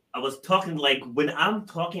so I was talking, like, when I'm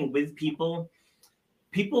talking with people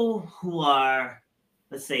who are,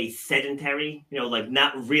 let's say, sedentary, like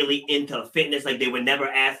not really into fitness, like they were never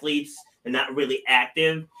athletes and not really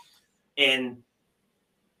active. And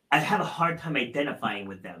I have a hard time identifying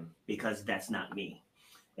with them because that's not me.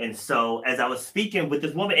 And so as I was speaking with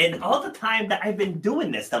this woman, and all the time that I've been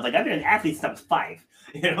doing this stuff, like I've been an athlete since I was 5,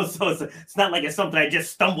 so it's not like it's something I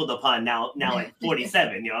just stumbled upon now at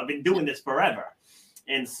 47, I've been doing this forever.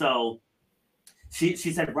 And so she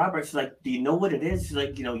said, Robert, she's like, do you know what it is? She's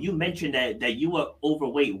like, you mentioned that you were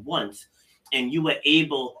overweight once and you were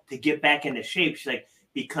able to get back into shape. She's like,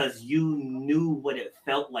 because you knew what it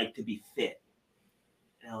felt like to be fit.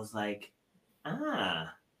 And I was like,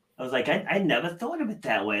 I never thought of it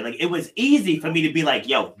that way. Like, it was easy for me to be like,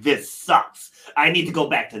 yo, this sucks. I need to go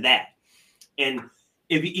back to that. And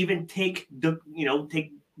if you even take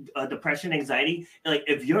depression, anxiety, like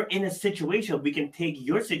if you're in a situation, we can take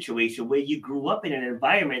your situation where you grew up in an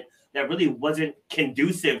environment that really wasn't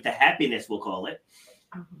conducive to happiness, we'll call it.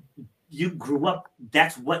 You grew up,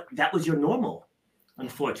 that was your normal.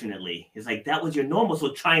 Unfortunately, it's like that was your normal.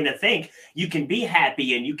 So trying to think you can be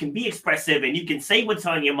happy and you can be expressive and you can say what's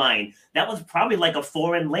on your mind, that was probably like a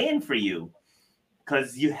foreign land for you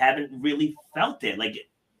because you haven't really felt it. Like,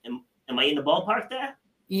 am I in the ballpark there?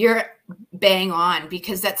 You're bang on,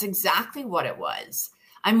 because that's exactly what it was.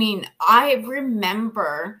 I mean, I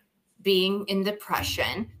remember being in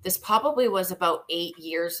depression. This probably was about 8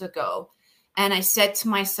 years ago. And I said to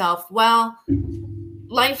myself, well,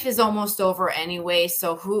 life is almost over anyway,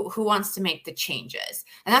 so who wants to make the changes?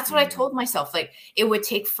 And that's what I told myself. Like, it would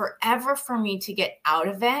take forever for me to get out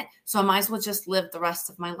of it, so I might as well just live the rest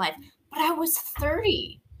of my life. But I was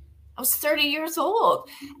 30. I was 30 years old.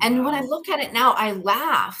 And when I look at it now, I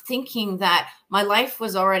laugh thinking that my life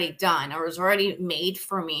was already done or was already made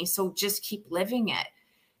for me, so just keep living it.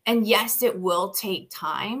 And yes, it will take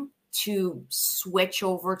time to switch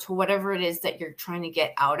over to whatever it is that you're trying to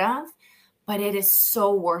get out of. But it is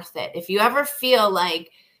so worth it. If you ever feel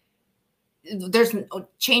like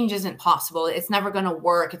change isn't possible, it's never going to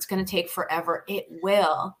work, it's going to take forever, it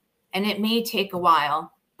will. And it may take a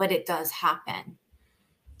while, but it does happen.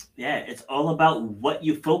 Yeah, it's all about what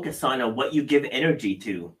you focus on and what you give energy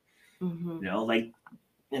to. Mm-hmm. Like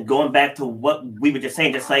going back to what we were just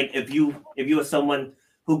saying, just like if you are someone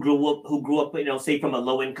who grew up, say from a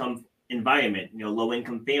low income environment, low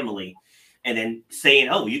income family, and then saying,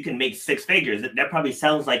 oh, you can make 6 figures. That probably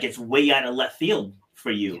sounds like it's way out of left field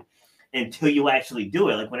for you until you actually do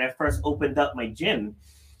it. Like when I first opened up my gym,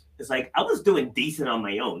 it's like I was doing decent on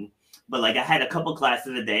my own, but like I had a couple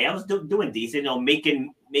classes a day. I was doing decent,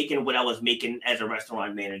 making what I was making as a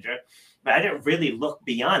restaurant manager. But I didn't really look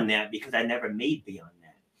beyond that because I never made beyond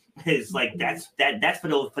that. It's like that's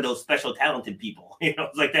for those special talented people.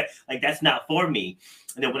 It's like that. Like that's not for me.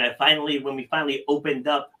 And then when we finally opened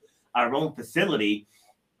up our own facility,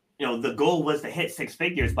 the goal was to hit 6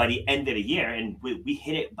 figures by the end of the year, and we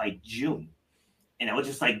hit it by June. And I was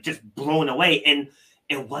just blown away, and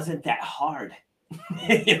it wasn't that hard.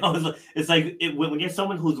 It's like when you're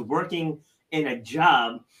someone who's working in a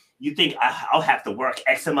job, you think I'll have to work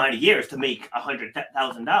X amount of years to make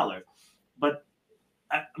 $100,000, but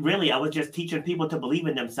really, I was just teaching people to believe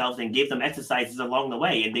in themselves and gave them exercises along the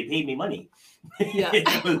way, and they paid me money. Yeah.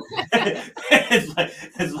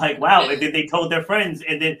 It's like, wow. And then they told their friends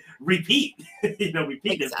and then repeat,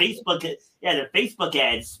 repeat. Exactly. The Facebook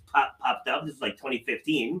ads popped up. This is like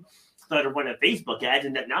 2015. Started running Facebook ads,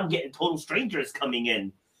 and now I'm getting total strangers coming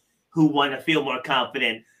in who want to feel more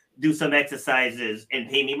confident, do some exercises, and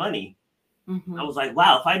pay me money. Mm-hmm. I was like,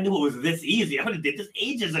 wow, if I knew it was this easy, I would have did this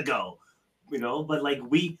ages ago. But like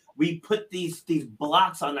we put these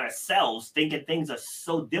blocks on ourselves thinking things are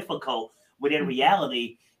so difficult, when in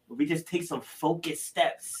reality, if we just take some focused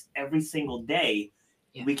steps every single day,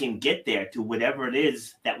 we can get there to whatever it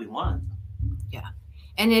is that we want. Yeah.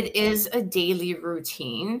 And it is a daily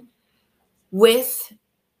routine with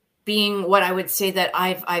being what I would say that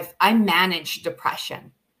I manage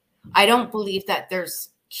depression. I don't believe that there's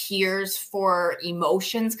cures for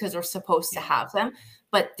emotions because we're supposed to have them,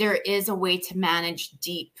 but there is a way to manage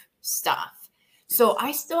deep stuff. So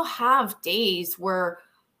I still have days where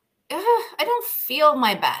I don't feel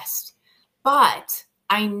my best, but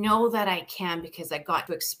I know that I can because I got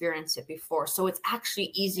to experience it before. So it's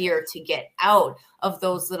actually easier to get out of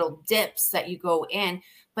those little dips that you go in.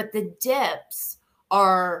 But the dips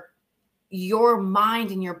are your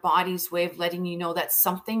mind and your body's way of letting you know that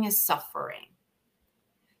something is suffering,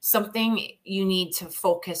 something you need to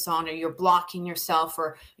focus on, or you're blocking yourself,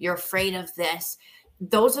 or you're afraid of this.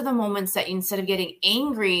 Those are the moments that instead of getting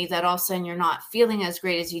angry that all of a sudden you're not feeling as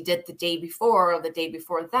great as you did the day before or the day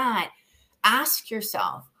before that, ask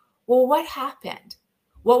yourself, well, what happened?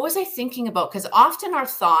 What was I thinking about? Because often our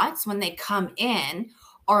thoughts, when they come in,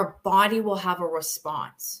 our body will have a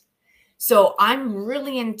response. So I'm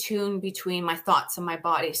really in tune between my thoughts and my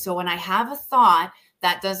body. So when I have a thought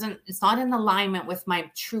that it's not in alignment with my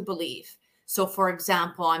true belief. So for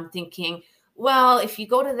example, I'm thinking, well, if you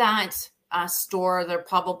go to that store, they're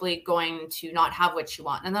probably going to not have what you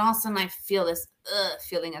want. And then all of a sudden I feel this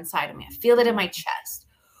feeling inside of me. I feel it in my chest,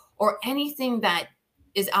 or anything that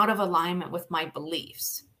is out of alignment with my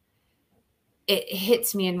beliefs. It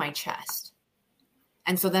hits me in my chest.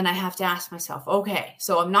 And so then I have to ask myself, okay,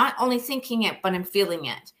 so I'm not only thinking it, but I'm feeling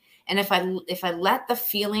it. And if I let the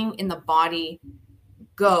feeling in the body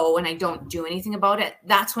go and I don't do anything about it,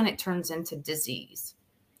 that's when it turns into disease.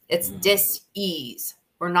 It's dis-ease.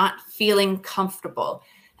 We're not feeling comfortable.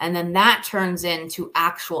 And then that turns into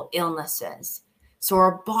actual illnesses. So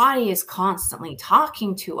our body is constantly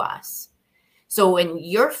talking to us. So in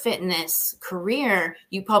your fitness career,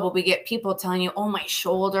 you probably get people telling you, oh, my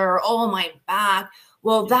shoulder, oh, my back.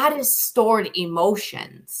 Well, that is stored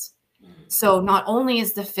emotions. So not only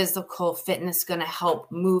is the physical fitness going to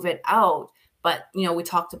help move it out, but, we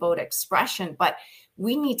talked about expression, but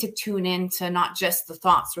we need to tune into not just the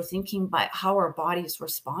thoughts we're thinking, but how our body is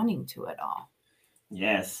responding to it all.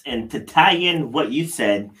 Yes. And to tie in what you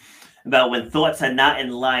said about when thoughts are not in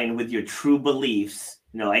line with your true beliefs,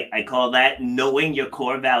 I call that knowing your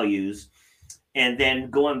core values. And then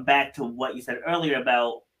going back to what you said earlier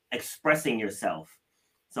about expressing yourself.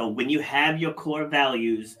 So when you have your core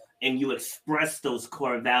values and you express those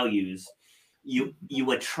core values,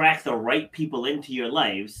 you attract the right people into your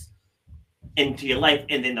life, and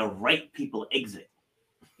then the right people exit.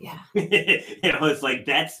 Yeah. It's like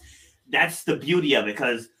that's the beauty of it,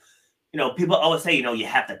 because people always say, you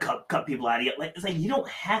have to cut people out of your life. It's like you don't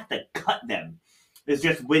have to cut them. It's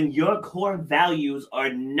just when your core values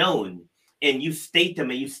are known and you state them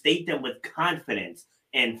with confidence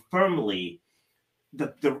and firmly,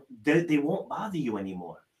 they won't bother you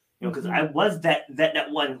anymore. Because I was that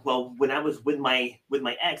one. Well, when I was with my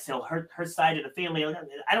ex, her side of the family,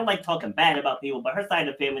 I don't like talking bad about people, but her side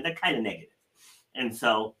of the family, they're kind of negative. And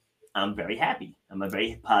so I'm very happy. I'm a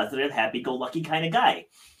very positive, happy-go-lucky kind of guy.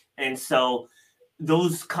 And so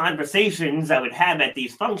those conversations I would have at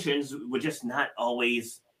these functions were just not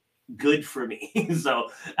always good for me.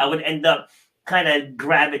 So I would end up kind of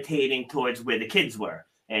gravitating towards where the kids were.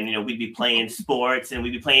 And, we'd be playing sports, and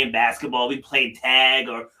we'd be playing basketball, we'd be playing tag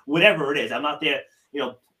or whatever it is. I'm out there,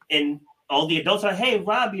 and all the adults are, hey,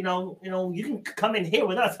 Rob, you can come in here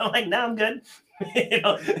with us. I'm like, no, I'm good.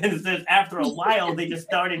 And so after a while, they just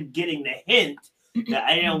started getting the hint that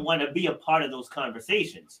I didn't want to be a part of those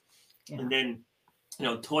conversations. Yeah. And then,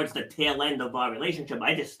 towards the tail end of our relationship,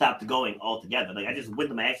 I just stopped going altogether. Like I just went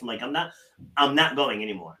to my ex. I'm like, I'm not going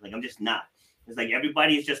anymore. Like, I'm just not. It's like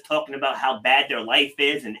everybody's just talking about how bad their life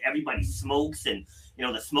is, and everybody smokes, and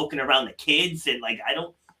they're smoking around the kids, and I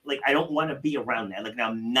don't want to be around that. Like,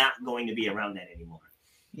 I'm not going to be around that anymore.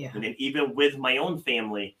 Yeah. And then even with my own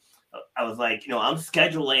family, I was like, I'm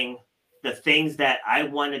scheduling the things that I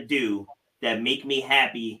want to do that make me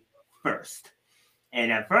happy first.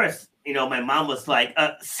 And at first, my mom was like,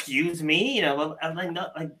 excuse me, I'm like, no,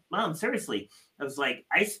 like, Mom, seriously. I was like,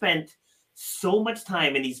 I spent so much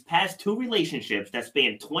time in these past 2 relationships that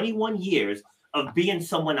span 21 years of being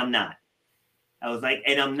someone I'm not. I was like,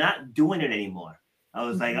 and I'm not doing it anymore. I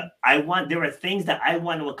was like, there are things that I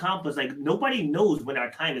want to accomplish. Like, nobody knows when our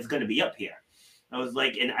time is going to be up here. I was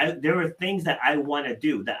like, there are things that I want to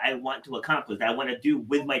do, that I want to accomplish, that I want to do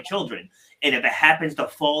with my children. And if it happens to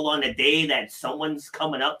fall on a day that someone's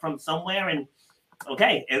coming up from somewhere, and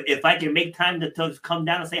okay, if I can make time to come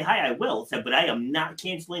down and say hi, I will. So, but I am not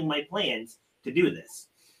canceling my plans to do this.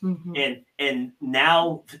 And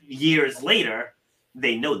now, years later,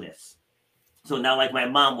 they know this. So now, like, my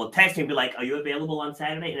mom will text me and be like, "Are you available on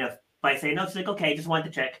Saturday?" And if I say no, she's like, "Okay, just wanted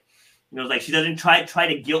to check." You know, like, she doesn't try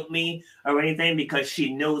to guilt me or anything, because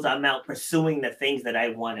she knows I'm out pursuing the things that I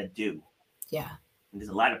want to do. Yeah. And there's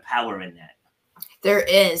a lot of power in that. There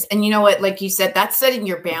is. And you know what, like you said, that's setting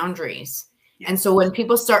your boundaries. Yes. And so when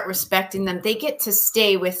people start respecting them, they get to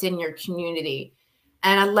stay within your community.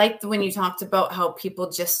 And I liked when you talked about how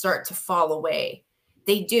people just start to fall away.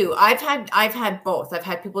 They do. I've had both. I've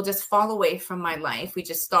had people just fall away from my life. We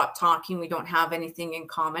just stop talking. We don't have anything in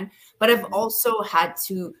common. But I've also had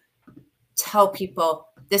to tell people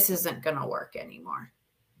this isn't going to work anymore.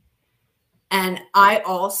 And I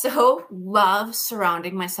also love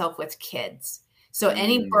surrounding myself with kids. So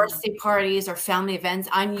any birthday parties or family events,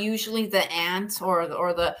 I'm usually the aunt or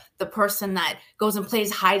the person that goes and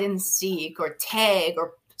plays hide and seek or tag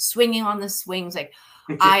or swinging on the swings. Like,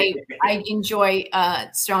 I enjoy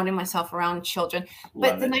surrounding myself around children.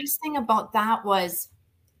 But the nice thing about that was,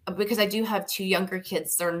 because I do have 2 younger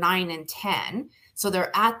kids, they're 9 and 10. So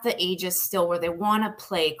they're at the ages still where they want to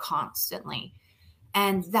play constantly.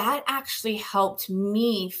 And that actually helped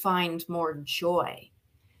me find more joy.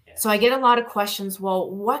 Yes. So I get a lot of questions.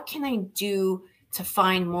 Well, what can I do to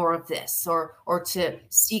find more of this or to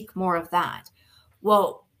seek more of that?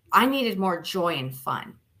 Well, I needed more joy and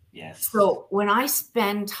fun. Yes. So when I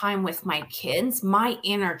spend time with my kids, my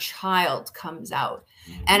inner child comes out,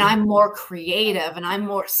 and I'm more creative and I'm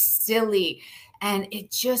more silly, and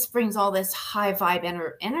it just brings all this high vibe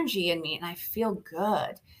energy in me, and I feel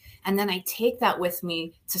good. And then I take that with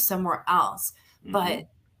me to somewhere else. But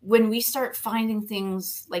when we start finding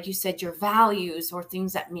things, like you said, your values or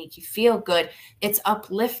things that make you feel good, it's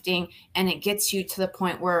uplifting, and it gets you to the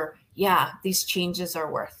point where, yeah, these changes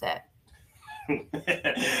are worth it.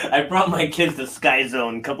 I brought my kids to Sky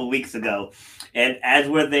Zone a couple weeks ago, and as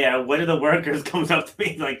we're there, one of the workers comes up to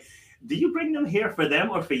me like, "Do you bring them here for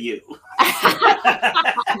them or for you?"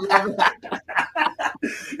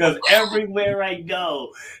 Because everywhere I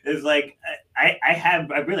go is like, I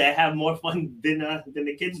have more fun than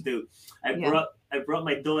the kids do. I brought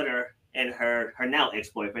my daughter and her now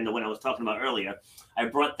ex-boyfriend, the one I was talking about earlier. I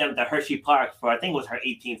brought them to Hershey Park for, I think it was her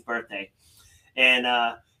 18th birthday, and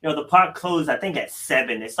the park closed, I think, at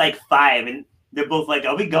 7. It's like 5, and they're both like,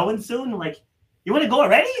 "Are we going soon?" I'm like, "You want to go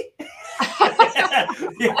already?"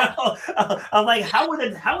 I'm like, how are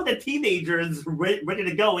the teenagers ready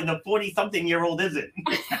to go and the 40-something-year-old isn't?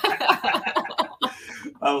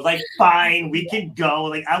 I was like, "Fine, we can go."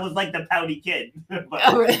 Like, I was like the pouty kid.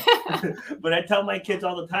 But I tell my kids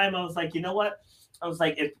all the time, I was like, you know what? I was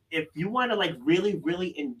like, if you want to, like, really,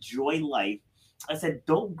 really enjoy life, I said,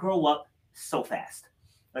 don't grow up so fast.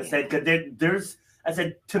 I said, because I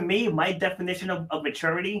said, to me, my definition of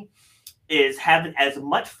maturity is having as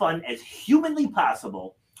much fun as humanly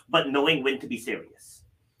possible, but knowing when to be serious.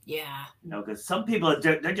 Yeah. Because some people,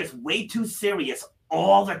 they're just way too serious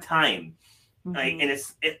all the time. Like, and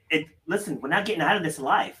listen, we're not getting out of this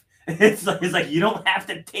life. It's like you don't have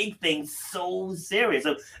to take things so serious.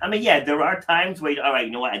 So, I mean, yeah, there are times where, all right,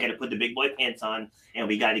 you know what, I got to put the big boy pants on and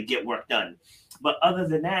we got to get work done. But other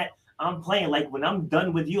than that, I'm playing. Like, when I'm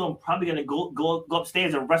done with you, I'm probably gonna go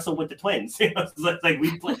upstairs and wrestle with the twins. It's like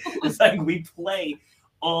we play. It's like we play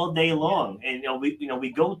all day long, and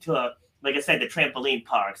we go to, like I said, the trampoline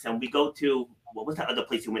parks, and we go to, what was that other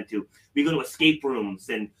place we went to? We go to escape rooms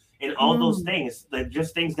and all those things. They're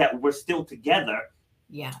just things that we're still together.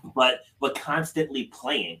 Yeah. But we're constantly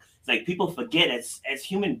playing. It's like people forget as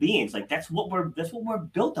human beings, like that's what we're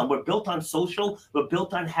built on. We're built on social. We're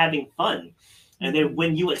built on having fun. And then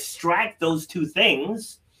when you extract those 2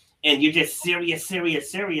 things and you're just serious,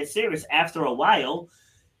 after a while,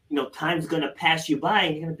 time's going to pass you by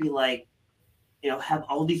and you're going to be like, have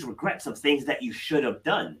all these regrets of things that you should have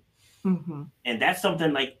done. And that's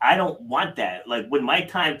something, like, I don't want that. Like, when my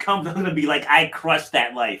time comes, I'm going to be like, I crushed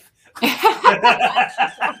that life.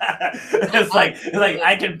 It's like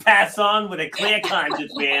I can pass on with a clear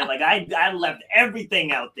conscience, man. Like, I left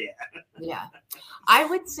everything out there. Yeah. I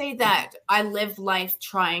would say that I live life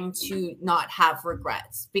trying to not have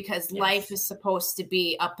regrets, because life is supposed to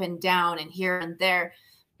be up and down and here and there.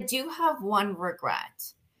 I do have one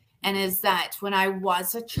regret, and is that when I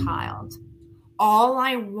was a child, all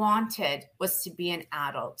I wanted was to be an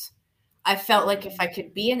adult. I felt like if I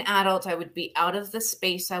could be an adult, I would be out of the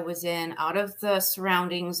space I was in, out of the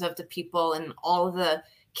surroundings of the people and all of the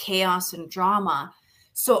chaos and drama.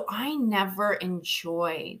 So I never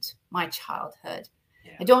enjoyed my childhood.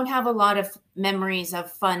 Yeah. I don't have a lot of memories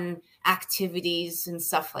of fun activities and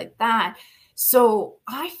stuff like that. So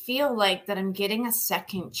I feel like that I'm getting a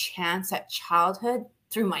second chance at childhood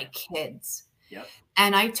through my kids. Yep.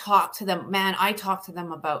 And I talk to them,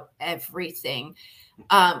 about everything,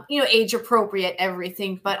 age appropriate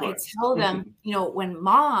everything. But I tell them, when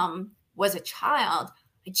mom was a child,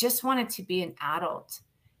 I just wanted to be an adult.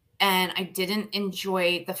 And I didn't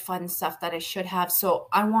enjoy the fun stuff that I should have. So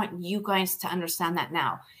I want you guys to understand that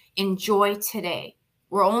now. Enjoy today.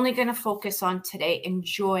 We're only going to focus on today.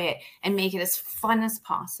 Enjoy it and make it as fun as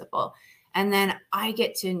possible. And then I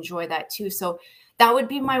get to enjoy that too. So that would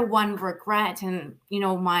be my one regret. And,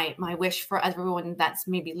 my wish for everyone that's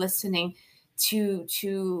maybe listening to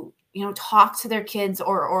talk to their kids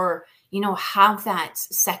or have that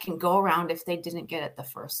second go around if they didn't get it the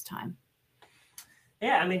first time.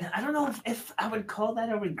 Yeah, I mean, I don't know if I would call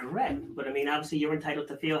that a regret, but I mean, obviously you're entitled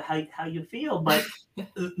to feel how you feel, but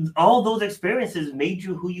all those experiences made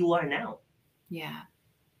you who you are now. Yeah.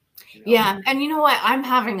 Yeah. And you know what? I'm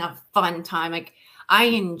having a fun time. Like, I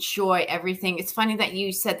enjoy everything. It's funny that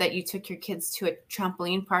you said that you took your kids to a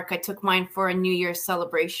trampoline park. I took mine for a New Year's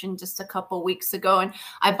celebration just a couple weeks ago, and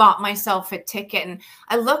I bought myself a ticket, and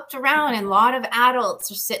I looked around and a lot of adults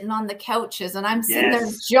are sitting on the couches, and I'm sitting there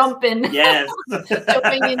jumping,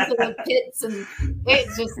 jumping into the pits, and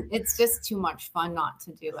it's just too much fun not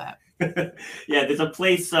to do it. Yeah, there's a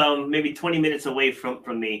place maybe 20 minutes away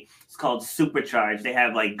from me. It's called Supercharge. They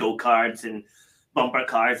have like go-karts and bumper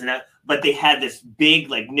cars and that, but they had this big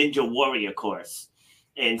like Ninja Warrior course,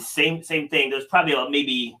 and same thing. There's probably about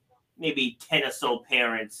maybe 10 or so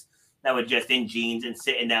parents that were just in jeans and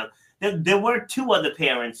sitting down. There were 2 other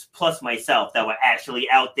parents plus myself that were actually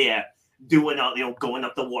out there doing all, going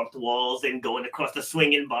up the warped walls and going across the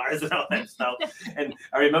swinging bars and all that stuff. And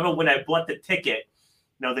I remember when I bought the ticket,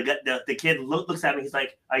 the kid looks at me. He's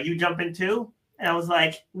like, "Are you jumping too?" And I was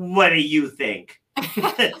like, "What do you think?"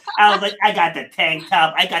 I was like, "I got the tank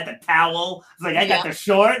top, I got the towel, I got the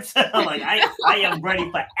shorts." I'm like, I am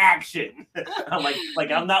ready for action. I'm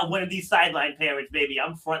like I'm not one of these sideline parents, baby.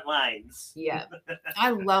 I'm front lines. Yeah,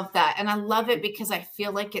 I love that, and I love it because I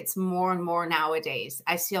feel like it's more and more nowadays.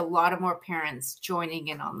 I see a lot of more parents joining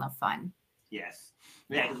in on the fun. Yes,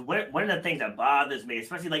 yeah. Because one of the things that bothers me,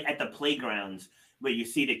 especially like at the playgrounds where you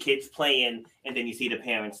see the kids playing, and then you see the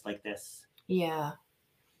parents like this. Yeah.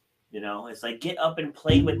 It's like, get up and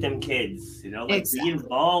play with them kids, exactly.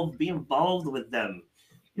 be involved with them.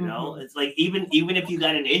 It's like, even if you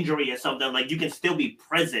got an injury or something, like you can still be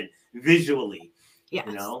present visually. Yes.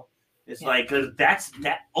 It's like, cause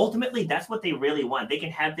ultimately that's what they really want. They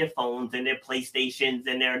can have their phones and their PlayStations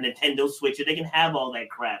and their Nintendo Switches. They can have all that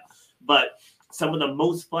crap. But some of the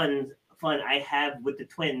most fun I have with the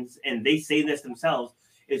twins, and they say this themselves,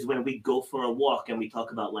 is when we go for a walk and we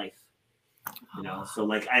talk about life. So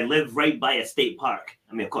like I live right by a state park.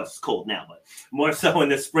 I mean, of course it's cold now, but more so in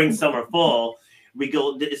the spring, summer, fall, we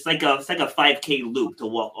go. It's like a 5K loop to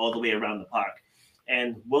walk all the way around the park,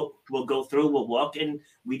 and we'll go through. We'll walk, and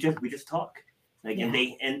we just talk. Like, and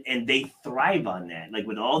they thrive on that. Like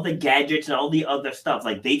with all the gadgets and all the other stuff,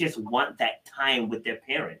 like they just want that time with their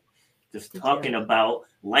parent. Just talking about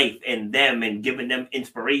life and them and giving them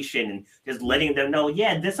inspiration and just letting them know,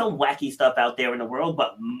 yeah, there's some wacky stuff out there in the world,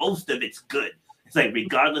 but most of it's good. It's like,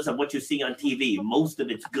 regardless of what you see on TV, most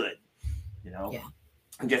of it's good,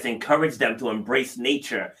 and just encourage them to embrace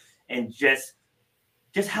nature and just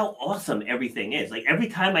how awesome everything is. Like every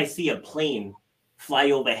time I see a plane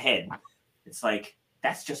fly overhead, it's like,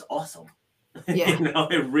 that's just awesome. Yeah.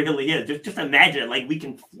 It really is. Just imagine it, like we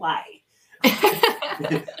can fly.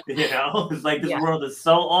 It's like this world is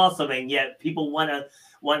so awesome, and yet people want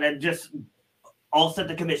to just all set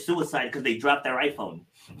to commit suicide because they dropped their iPhone.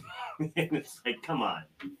 It's like, come on.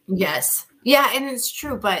 Yes, yeah, and it's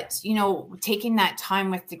true. But taking that time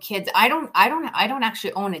with the kids, I don't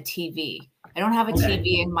actually own a TV. I don't have a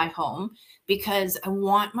TV in my home because I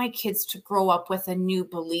want my kids to grow up with a new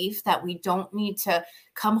belief that we don't need to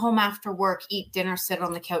come home after work, eat dinner, sit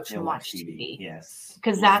on the couch and watch TV. Yes.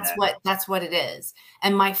 Because that's what it is.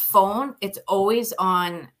 And my phone, it's always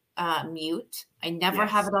on mute. I never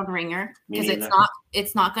have it on ringer Me because neither.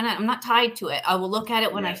 it's not gonna, I'm not tied to it. I will look at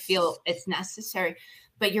it when I Yes. feel it's necessary.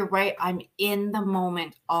 But you're right. I'm in the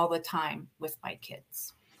moment all the time with my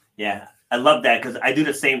kids. Yeah, I love that because I do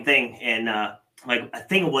the same thing. And like I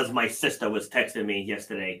think it was my sister was texting me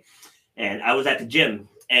yesterday, and I was at the gym.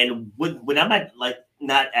 And when I'm at like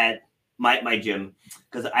not at my gym,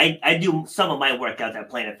 because I do some of my workouts at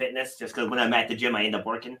Planet Fitness just because when I'm at the gym I end up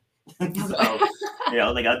working. So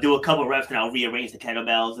like I'll do a couple reps and I'll rearrange the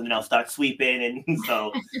kettlebells and then I'll start sweeping and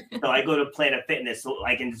so I go to Planet Fitness so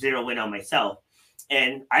I can zero in on myself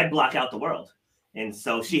and I block out the world. And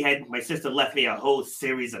so my sister left me a whole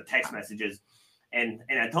series of text messages and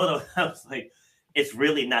I told her, I was like, it's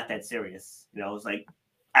really not that serious. I was like,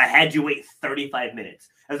 I had you wait 35 minutes.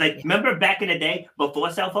 I was like, remember back in the day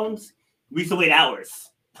before cell phones, we used to wait hours.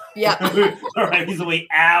 Yeah. All right, we used to wait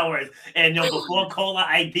hours. And before caller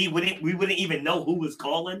ID, we wouldn't even know who was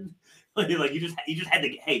calling. Like you just had to,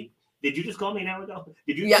 hey, did you just call me an hour ago?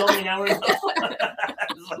 Did you call me an hour ago?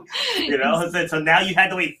 So now you had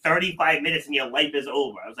to wait 35 minutes and your life is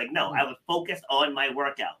over. I was like, no, I was focused on my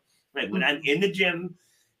workout. Like when I'm in the gym,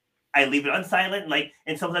 I leave it on silent.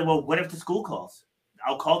 And someone's like, well, what if the school calls?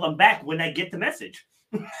 I'll call them back when I get the message.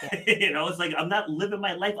 It's like I'm not living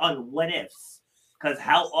my life on what ifs. Because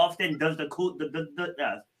how often does the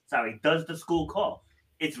school call?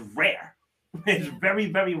 It's rare. It's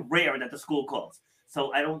very, very rare that the school calls.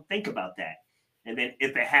 So I don't think about that. And then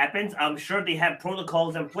if it happens, I'm sure they have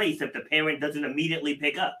protocols in place if the parent doesn't immediately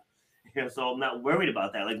pick up. So I'm not worried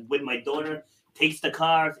about that. Like when my daughter takes the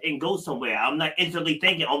car and goes somewhere, I'm not instantly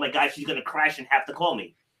thinking, oh my gosh, she's gonna crash and have to call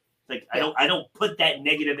me. Like I don't put that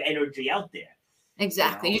negative energy out there.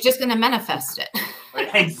 Exactly. You're just gonna manifest it.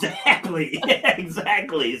 Exactly.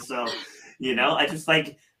 Exactly. So, I just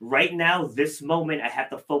like right now, this moment, I have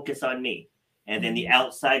to focus on me. And then the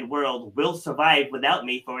outside world will survive without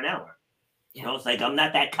me for an hour. Yeah. It's like I'm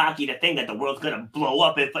not that cocky to think that the world's gonna blow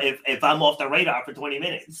up if I'm off the radar for 20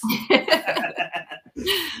 minutes.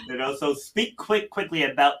 So speak quickly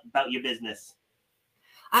about your business.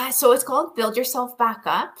 So it's called Build Yourself Back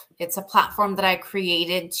Up. It's a platform that I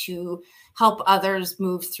created to help others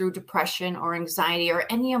move through depression or anxiety or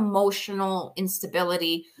any emotional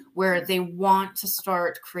instability where they want to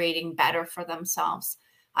start creating better for themselves.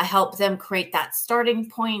 I help them create that starting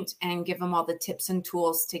point and give them all the tips and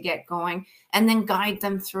tools to get going and then guide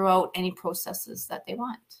them throughout any processes that they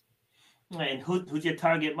want. And who's your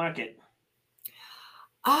target market?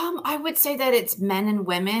 I would say that it's men and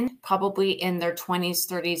women, probably in their 20s,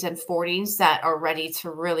 30s, and 40s that are ready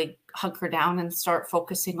to really hunker down and start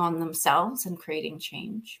focusing on themselves and creating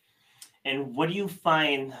change. And what do you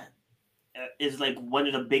find is like one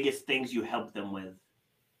of the biggest things you help them with?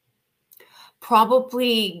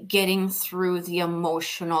 Probably getting through the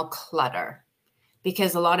emotional clutter,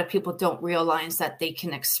 because a lot of people don't realize that they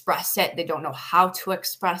can express it. They don't know how to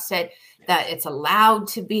express it, that it's allowed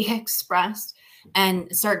to be expressed.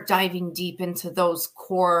 And start diving deep into those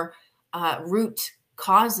core root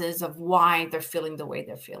causes of why they're feeling the way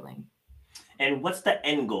they're feeling. And what's the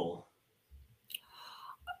end goal?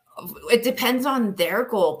 It depends on their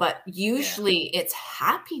goal, but usually it's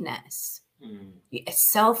happiness,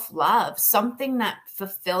 self-love, something that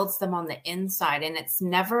fulfills them on the inside. And it's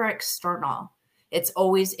never external. It's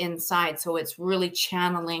always inside. So it's really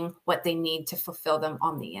channeling what they need to fulfill them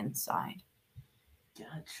on the inside.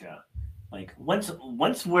 Gotcha. Like once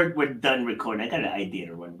we're done recording, I got an idea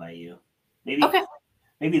to run by you.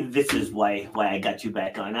 Maybe this is why I got you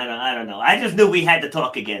back on. I don't know. I just knew we had to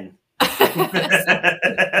talk again. All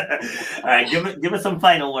right, give us some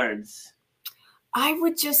final words. I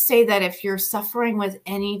would just say that if you're suffering with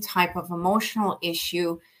any type of emotional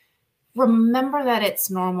issue, remember that it's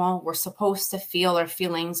normal. We're supposed to feel our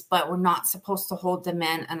feelings, but we're not supposed to hold them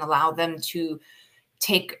in and allow them to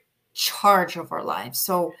take charge of our lives.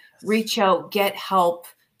 So reach out, get help,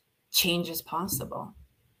 change is possible.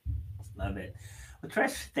 Love it. Well,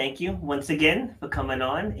 Trish, thank you once again for coming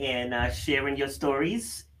on and sharing your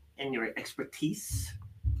stories and your expertise.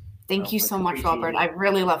 Thank you so much, Robert. I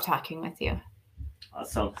really love talking with you.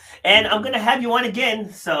 Awesome. And I'm going to have you on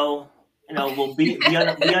again. So, we'll be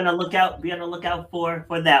on the lookout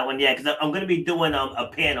for that one. Yeah. Cause I'm going to be doing a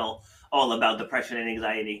panel all about depression and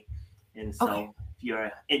anxiety. And so if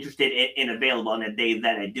you're interested and available on the day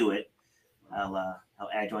that I do it, I'll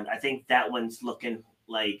add you on. I think that one's looking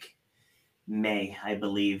like May, I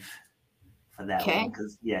believe, for that one.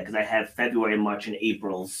 Because I have February, March, and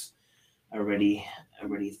April's already.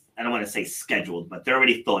 I don't want to say scheduled, but they're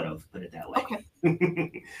already thought of. Put it that way.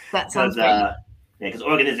 Okay. That sounds great. Yeah, because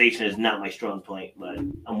organization is not my strong point, but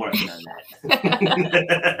I'm working on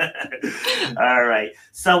that. All right.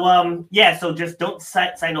 So, so just don't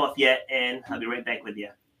sign off yet, and I'll be right back with you.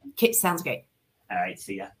 Okay, sounds great. All right,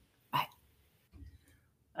 see ya. Bye.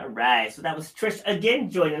 All right, so that was Trish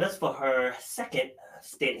again joining us for her second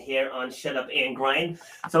stint here on Shut Up and Grind.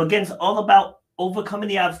 So again, it's all about overcoming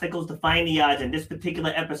the obstacles, defying the odds, and this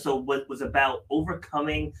particular episode was about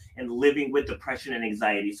overcoming and living with depression and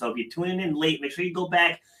anxiety. So if you're tuning in late, make sure you go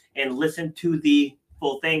back and listen to the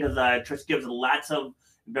full thing, because Trish gives lots of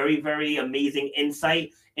very, very amazing insight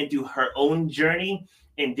into her own journey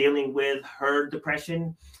in dealing with her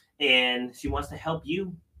depression, and she wants to help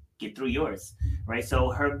you get through yours, right? So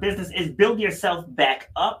her business is Build Yourself Back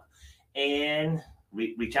Up, and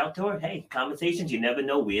reach out to her. Hey, conversations, you never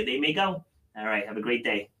know where they may go. All right. Have a great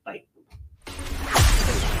day. Bye.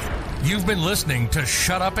 You've been listening to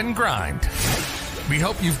Shut Up and Grind. We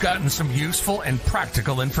hope you've gotten some useful and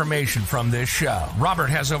practical information from this show. Robert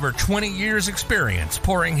has over 20 years experience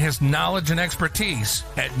pouring his knowledge and expertise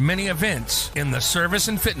at many events in the service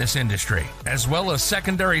and fitness industry, as well as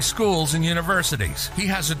secondary schools and universities. He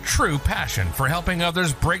has a true passion for helping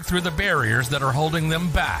others break through the barriers that are holding them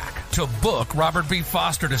back. To book Robert B.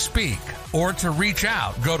 Foster to speak or to reach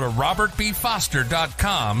out, go to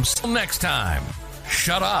robertbfoster.com. Till next time,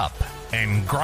 shut up and grind.